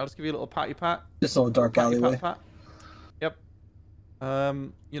I'll just give you a little patty pat. Just a little dark alleyway. Pat. Yep.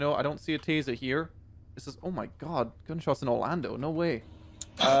 You know, I don't see a taser here. This is, oh my god, gunshots in Orlando. No way.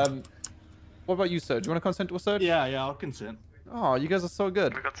 What about you, sir? Do you want to consent to a search? Yeah, I'll consent. Oh, you guys are so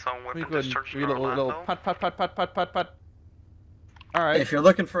good. We got some weapon Give you a little pat. All right. If you're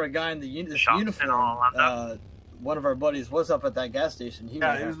looking for a guy in the uniform, one of our buddies was up at that gas station. He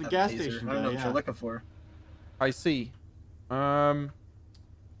it was the gas station. I don't know what you're looking for. I see. No,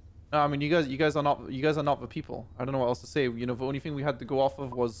 I mean, you guys are not the people. I don't know what else to say. You know, the only thing we had to go off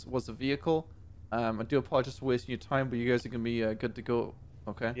of was the vehicle. I do apologize for wasting your time, but you guys are gonna be good to go.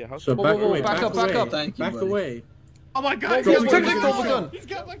 Okay. Yeah. So back up. Thank you, back away. Oh my god! He's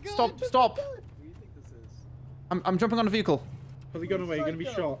got my gun. Stop. I'm jumping on the vehicle. Put the gun away. You're gonna be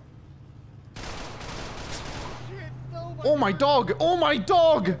shot. Oh my dog! Oh my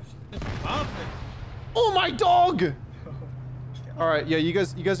dog! Oh my dog! All right, yeah, you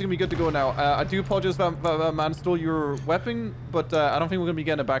guys are gonna be good to go now. I do apologize that man stole your weapon, but I don't think we're gonna be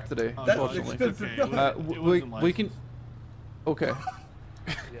getting it back today, unfortunately. Okay. We can. Okay.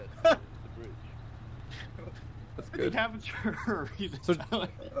 That's good. So,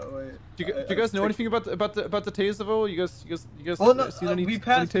 do you guys know anything about the taser though? You guys seen any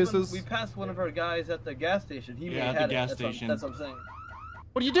tasers? We passed one of our guys at the gas station. He at the gas station. That's what I'm saying.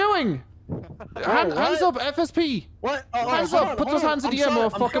 What are you doing? Hands up, FSP! What? Hands up! Put those hands in the air,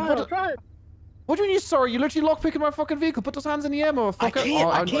 motherfucker! What do you mean you're sorry? You're literally lockpicking my fucking vehicle. Put those hands in the air, motherfucker!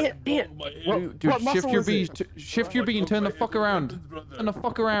 I can't. Dude, shift your B and turn the fuck around. Turn the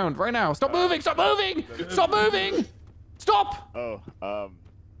fuck around right now. Stop moving! Stop moving! Stop moving! Stop! Go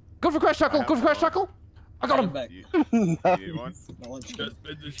for crash tackle! Go for crash tackle! I got him!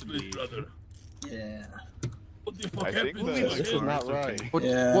 Yeah. What the fuck happened? This is not right. Put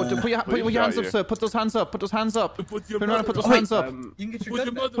your hands up, sir. Put those hands up. Put those hands up. Turn around and put those hands up. You can get your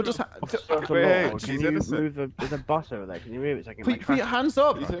gun back. Put those hands up. Can you move there's a bus over there. Can you move it so I can put your hands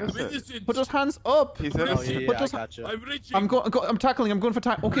up. Put those hands up. I'm tackling. I'm going for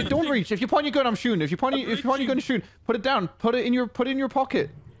tackle. Okay, don't reach. If you point your gun, I'm shooting. If you point your gun, shoot. Put it down. Put it in your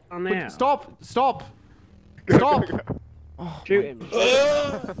pocket. Stop. Stop. Shoot him.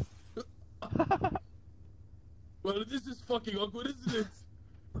 Well, this is fucking awkward, isn't it?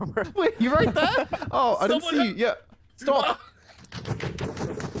 Wait, you right there? Oh, I didn't see you. Yeah. Stop.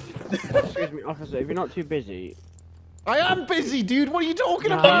 Excuse me, officer, if you're not too busy. I am busy, dude. What are you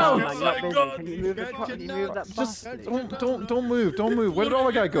talking about? Oh my God. Can you move that bus? Just don't move. Don't move. Where did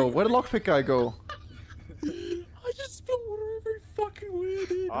our guy go? Where did lockpick guy go? I just spilled water every fucking way,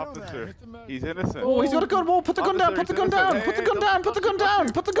 dude. Officer, he's innocent. Oh, he's got a gun. Whoa, put the gun down. Put the gun down. Put the gun down. Put the gun down.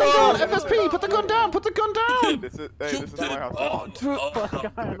 Put the gun down. FSP, put the gun down. Put the gun down. This is my house. What's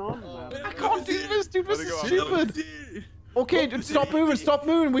going on, man? I can't do this, dude. This is stupid. Okay, dude, stop moving. Stop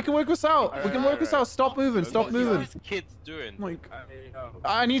moving. We can work this out. We can work this out. Stop moving. Stop moving. What are these kids doing? Like,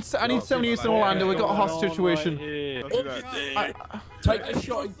 I need 78 in Orlando. We got a hostage situation. Take a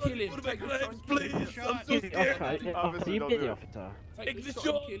shot and kill him. Take a shot, please. Take the shot. Kill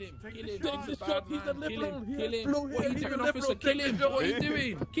him. Take the shot. He's a liberal. Kill him. What are you doing, officer? Kill him. What are you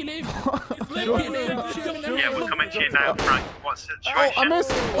doing? Kill him. Kill him. Yeah, we're coming to you now, Frank. What's the situation? Oh, I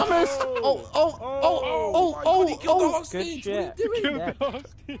missed. Killed the hostage. Good shit. What are you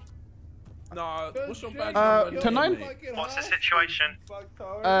doing? Nah, what's your bad? Tonight? What's the situation?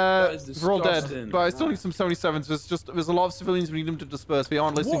 We're all dead, but I still need some 77s. There's a lot of civilians. We need them to disperse. They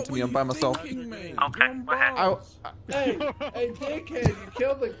aren't listening to me. I'm by myself. Okay, we're here. Hey, dickhead! You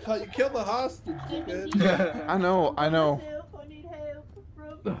killed the hostage, dickhead. I know. I need help,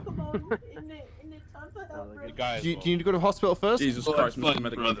 bro. Come on, in the time for Guys, Do you need to go to the hospital first? Jesus Christ, Mr.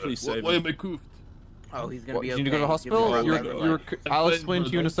 Medical, please save Why me. am I coofed? Oh, he's gonna What, be do okay. you need to go to the hospital? I'll explain to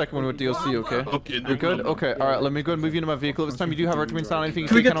you in a second when we're DLC, okay? Okay, You're good? Okay, alright, let me go and move you into my vehicle. This time you do have right to remain silent. Anything you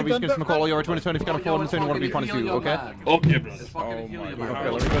say cannot be against McCall. You're right to return if you can't afford and say you want to be punished, okay? Okay, bro. Oh my Okay,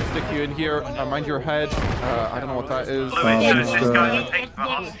 let God. me go and stick you in here. Mind your head. I don't know what that is.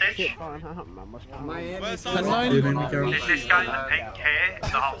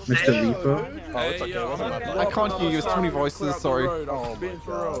 Mr. Reaper. I can't hear you, it's too many voices, sorry.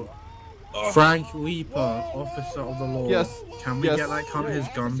 Frank Reaper, officer of the law. Yes. Can we yes. get like his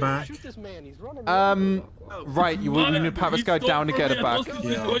gun back? Right, we need to pat this guy down to get it back.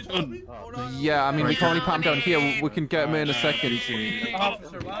 Yeah, I mean, we can only pat him down here. We can get him in a second. Oh,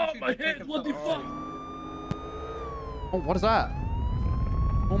 my head, what the fuck? Oh, what is that?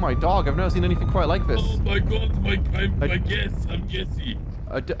 Oh my dog, I've never seen anything quite like this. Oh my God, I'm guessing.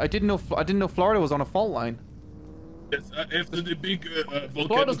 I didn't know Florida was on a fault line. Yes, after the big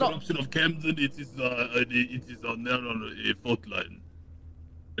volcano eruption of Camden, it is now on a fault line.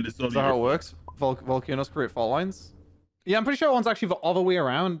 And it's Is that how it works? Volcanoes create fault lines? Yeah, I'm pretty sure one's actually the other way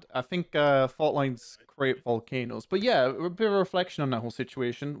around. I think fault lines create volcanoes. But yeah, a bit of a reflection on that whole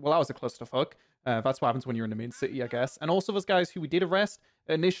situation. Well, that was a clusterfuck. That's what happens when you're in the main city, I guess. And also those guys who we did arrest,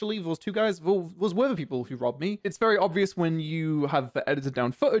 initially, those two guys, those were the people who robbed me. It's very obvious when you have edited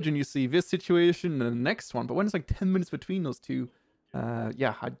down footage and you see this situation and the next one. But when it's like 10 minutes between those two,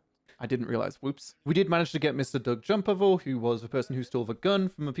 yeah, I didn't realize. Whoops. We did manage to get Mr. Doug Jumper, though, who was the person who stole the gun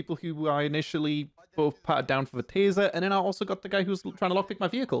from the people who I initially both patted down for the taser. And then I also got the guy who was trying to lockpick my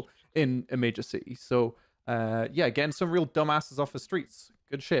vehicle in a major city. So, yeah, getting some real dumbasses off the streets.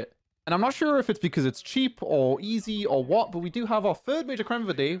 Good shit. And I'm not sure if it's because it's cheap or easy or what, but we do have our third major crime of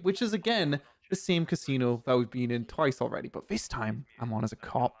the day, which is, again, the same casino that we've been in twice already. But this time, I'm on as a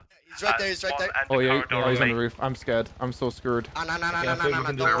cop. He's right there, he's right there. Oh, yeah, he's on the roof. I'm scared. I'm so scared. No,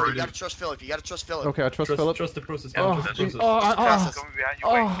 don't worry. You gotta trust Philip. You gotta trust Philip. Okay, I trust Philip. Trust the process. I'm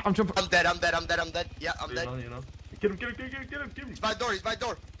jumping. I'm dead. Yeah, I'm dead. Get him. He's by the door. He's by the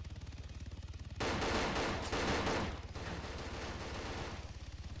door.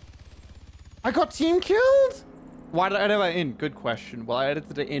 I got team killed? Why did I edit that in? Good question. Well, I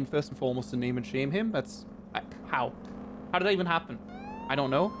edited it in first and foremost to name and shame him. That's... how? How did that even happen? I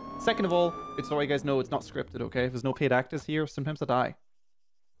don't know. Second of all, it's so you guys know it's not scripted, okay? There's no paid actors here. Sometimes I die.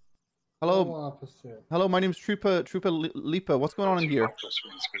 Hello. Hello, my name's Trooper Lipa. What's going on in here?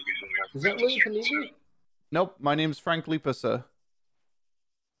 Is that Lipa? Nope, my name's Frank Lipa, sir.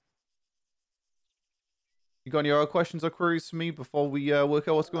 You got any other questions or queries for me before we work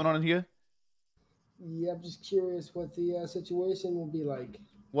out what's going on in here? Yeah, I'm just curious what the situation will be like.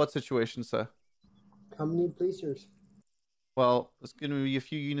 What situation, sir? How many policers? Well, there's going to be a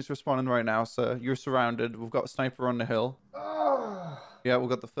few units responding right now, sir. You're surrounded. We've got a sniper on the hill. Yeah, we've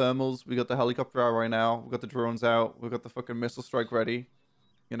got the thermals. We got the helicopter out right now. We've got the drones out. We've got the fucking missile strike ready.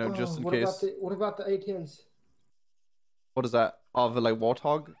 You know, just in case. What about the A-10s? What is that? Oh, the like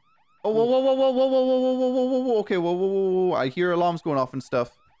warthog? Oh, whoa. Okay, whoa. I hear alarms going off and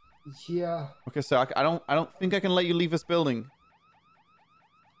stuff. Yeah. Okay, so I don't think I can let you leave this building.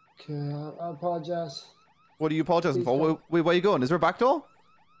 Okay, I apologize. What are you apologizing for? Wait, where are you going? Is there a back door?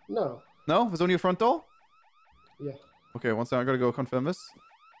 No. No? There's only a front door? Yeah. Okay, one second. I gotta go confirm this.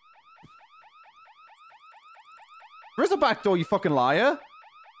 There is a back door, you fucking liar!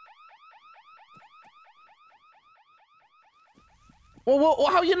 Whoa,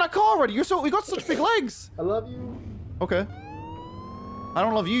 how are you in that car already? You got such big legs! I love you. Okay. I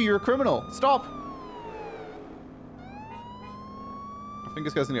don't love you, you're a criminal. Stop! I think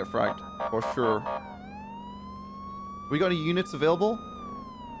this guy's gonna get fragged. For sure. We got any units available?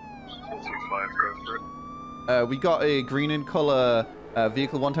 We got a green in color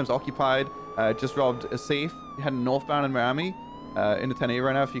vehicle 1x occupied. Just robbed a safe. Heading northbound in Miami. In the 10A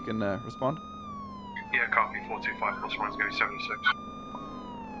right now, if you can respond. Yeah, copy. 425 plus 1 is going to be 76.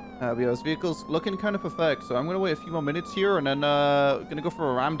 Yeah, this vehicle's looking kind of pathetic, so I'm going to wait a few more minutes here and then going to go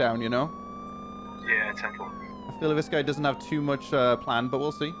for a ram down, you know? Yeah, 10-4. I feel like this guy doesn't have too much planned, but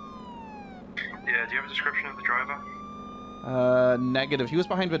we'll see. Yeah, do you have a description of the driver? Negative. He was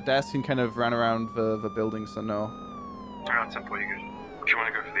behind the desk and kind of ran around the building, so no. Alright, 10-4, you're good. If you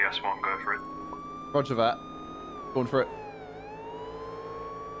want to go for the S1, go for it. Roger that. Going for it.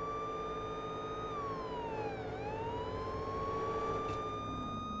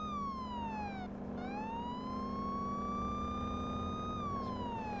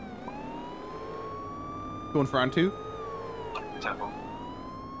 Going for round 2.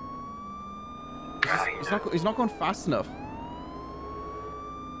 He's not going fast enough.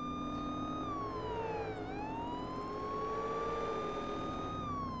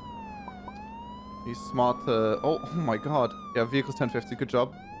 He's smart. Oh my god. Yeah, vehicle's 1050. Good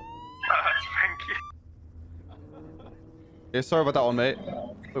job. Thank you. Yeah, sorry about that one, mate.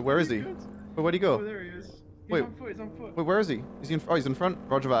 Wait, where is he? Wait, where'd he go? Oh, there he is. Wait. He's on foot. Wait, where is he? Is he in? Oh, he's in front.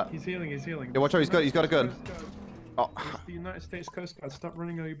 Roger that. He's healing. Yeah, watch out. He's got a gun. Oh. It's the United States Coast Guard. Stop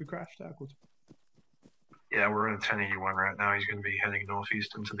running or you'll be crash tackled. Yeah, we're in a 1081 right now. He's going to be heading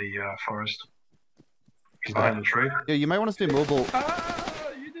northeast into the forest. He's behind the tree. Yeah, you might want to stay mobile.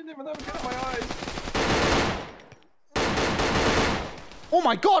 You didn't even have a gun in my eyes. Oh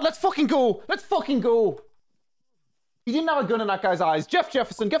my god, let's fucking go! Let's fucking go! He didn't have a gun in that guy's eyes. Jeff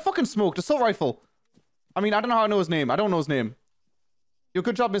Jefferson, get fucking smoked. Assault rifle. I mean, I don't know how I know his name. I don't know his name. Yo,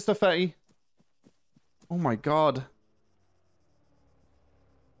 good job, Mr. Fetty. Oh my god.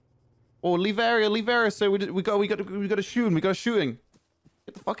 Oh, leave area, sir. We got a shooting. We got a shooting.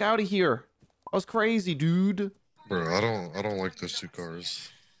 Get the fuck out of here. That was crazy, dude. Bro, I don't like those two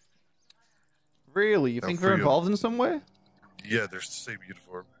cars. Really? You think they're involved in some way? Yeah, they're the same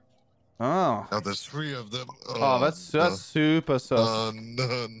uniform. Oh. Now there's 3 of them. Oh, that's super sus.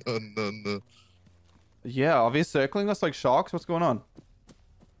 No. Yeah, are they circling us like sharks? What's going on?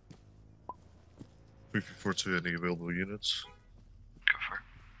 344 to any available units. Go for it.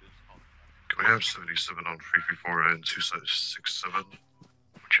 Can we have 77 on 334 and 2667?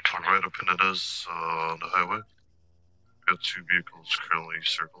 One right up into us on the highway. We got 2 vehicles currently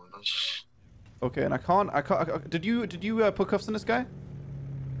circling us. Okay, and I can't. Did you put cuffs on this guy?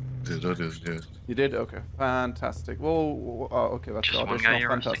 I did, yeah. You did? Okay, fantastic. Whoa, oh, okay, that's additional.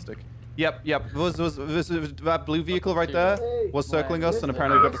 Fantastic. Yep. That blue vehicle right there was circling us, and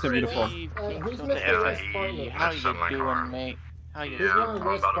apparently we got the same uniform. Who's Mr. West partner? How you doing, mate? How you Who's doing?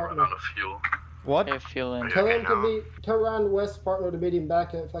 my West partner? What? How you feeling? Tell him to tell Ron West partner to meet him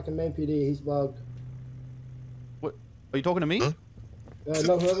back at fucking main PD. He's bugged. What? Are you talking to me? Huh?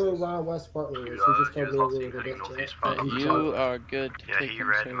 No, whoever Ron West partner is. He just told me over the chat. You are good. Yeah, he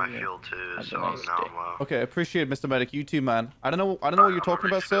read my field too, so I'm now. Okay, appreciate it, Mr. Medic. You too, man. I don't know what you're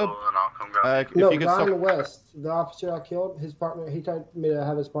talking about, sir. No, Ron West, the officer I killed, his partner. He told me to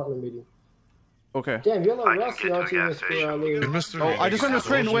have his partner meeting. Okay. Damn, you're a little rusty, aren't you, Mr. Oh, I just went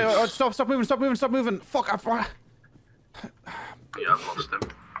straight away. Stop moving. Fuck. Yeah, I've lost him.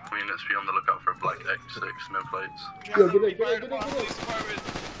 I mean, let's be on the lookout for a black X6, no plates. Yo, get it.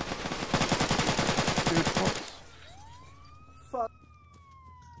 Dude, fuck.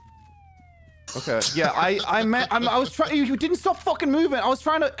 Okay, yeah, I was trying. You didn't stop fucking moving. I was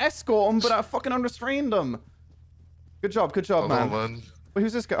trying to escort him, but I fucking unrestrained him. Good job, man. Wait,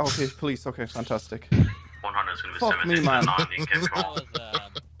 who's this guy? Oh, okay, police. Okay, fantastic. 100's gonna be Fuck me, man.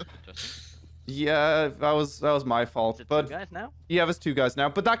 Yeah, that was my fault. But guys now? Yeah, there's 2 guys now.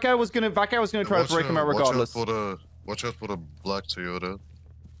 But that guy was gonna try to break him out regardless. Watch out for the black Toyota.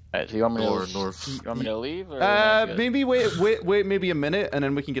 Alright, so you want me to leave? Or maybe wait maybe a minute, and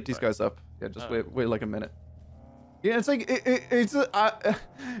then we can get these guys up. Yeah, just wait like a minute. Yeah, it's like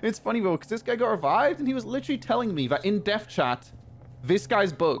it's funny though, because this guy got revived, and he was literally telling me that in death chat, this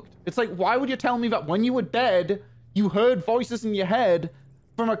guy's bugged. It's like, why would you tell me that when you were dead, you heard voices in your head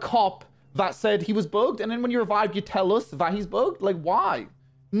from a cop that said he was bugged, and then when you revived, you tell us that he's bugged? Like, why?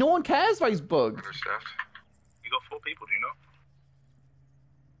 No one cares that he's bugged. Understaffed. You got 4 people, do you know?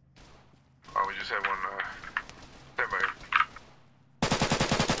 Oh, we just had one, stand by.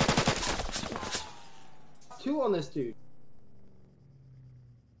 2 on this dude.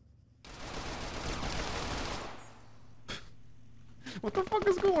 What the fuck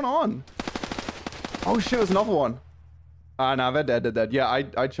is going on? Oh shit, there's another one. Nah, they're dead. Yeah,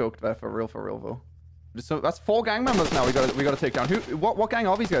 I choked there for real though. So that's 4 gang members now we gotta take down. What gang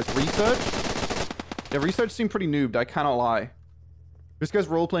are these guys? Research? Yeah, Research seemed pretty noobed, I cannot lie. This guy's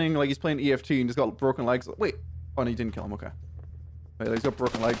role-playing like he's playing EFT and just got broken legs. Wait. Oh, no, he didn't kill him, okay. Wait, he's got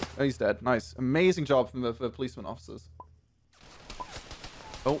broken legs. Oh, he's dead. Nice. Amazing job from the policeman officers.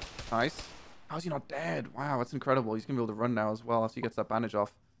 Oh, nice. How's he not dead? Wow, that's incredible. He's gonna be able to run now as well after he gets that bandage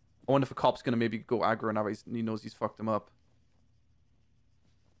off. I wonder if a cop's gonna maybe go aggro now he knows he's fucked him up.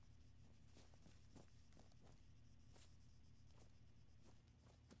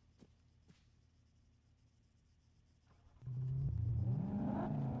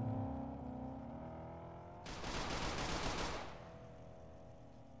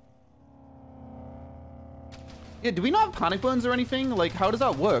 Yeah, do we not have panic buttons or anything? Like, how does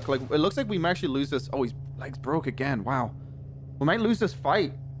that work? Like, it looks like we might actually lose this. Oh, his legs broke again. Wow. We might lose this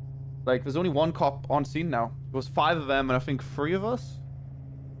fight. Like, there's only 1 cop on scene now. There was 5 of them, and I think 3 of us.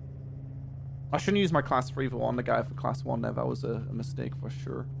 I shouldn't use my class 3 on the guy for class 1 there. That was a mistake for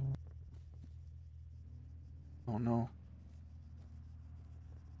sure. Oh, no.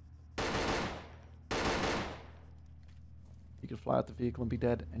 could fly out the vehicle and be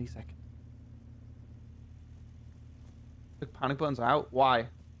dead any second. Took panic buttons out. Why?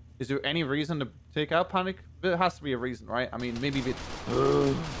 Is there any reason to take out panic? There has to be a reason, right? I mean, maybe if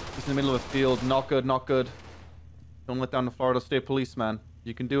it's in the middle of a field. Not good, not good. Don't let down the Florida State Police, man.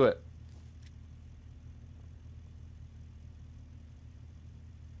 You can do it.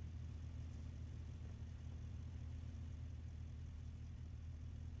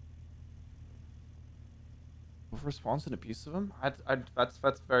 Response and abuse of him?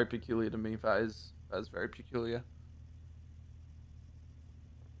 That's very peculiar to me. That is very peculiar.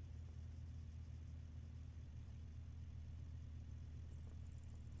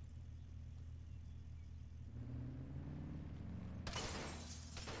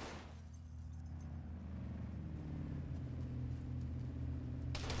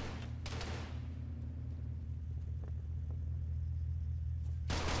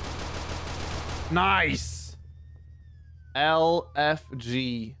 Nice.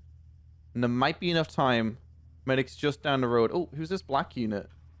 LFG. And there might be enough time. Medic's just down the road. Oh, who's this black unit?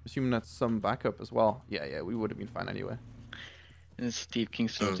 Assuming that's some backup as well. Yeah, we would have been fine anyway. This is Steve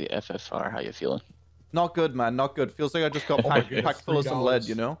Kingston of the FFR. How you feeling? Not good, man. Not good. Feels like I just got packed full of some lead,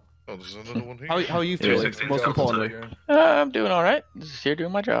 you know? Oh, there's another one here. How are you feeling? Most importantly. I'm doing all right. Just here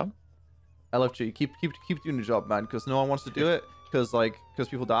doing my job. LFG, keep doing the job, man. Because no one wants to do it. Because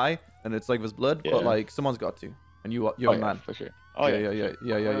people die, and it's like there's blood. Yeah. But like someone's got to, and you're a man for sure.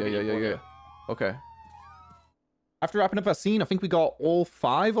 Yeah. Okay. After wrapping up our scene, I think we got all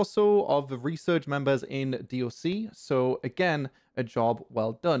 5 or so of the research members in DOC. So again, a job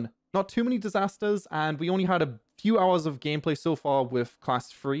well done. Not too many disasters, and we only had a few hours of gameplay so far with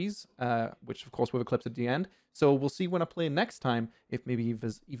Class 3s, which of course we've eclipsed at the end. So we'll see when I play next time if maybe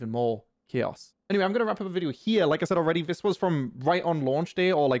there's even more chaos. Anyway, I'm going to wrap up the video here. Like I said already, this was from right on launch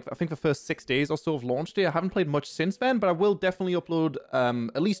day, or like I think the first 6 days or so of launch day. I haven't played much since then, but I will definitely upload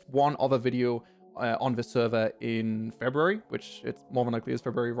at least one other video on this server in February, which it's more than likely is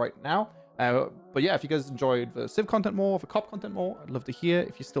February right now. But yeah, if you guys enjoyed the Civ content more, the COP content more, I'd love to hear.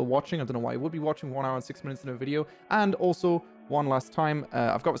 If you're still watching, I don't know why you would be watching 1 hour and 6 minutes in a video. And also, one last time,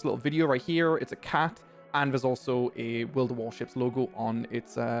 I've got this little video right here. It's a cat. And there's also a World of Warships logo on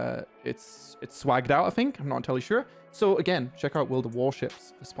it's swagged out, I think. I'm not entirely sure. So again, check out World of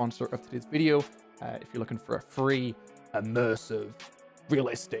Warships, the sponsor of today's video, if you're looking for a free, immersive,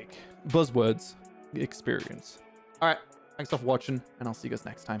 realistic, buzzwords experience. All right, thanks for watching, and I'll see you guys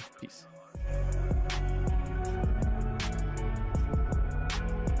next time. Peace.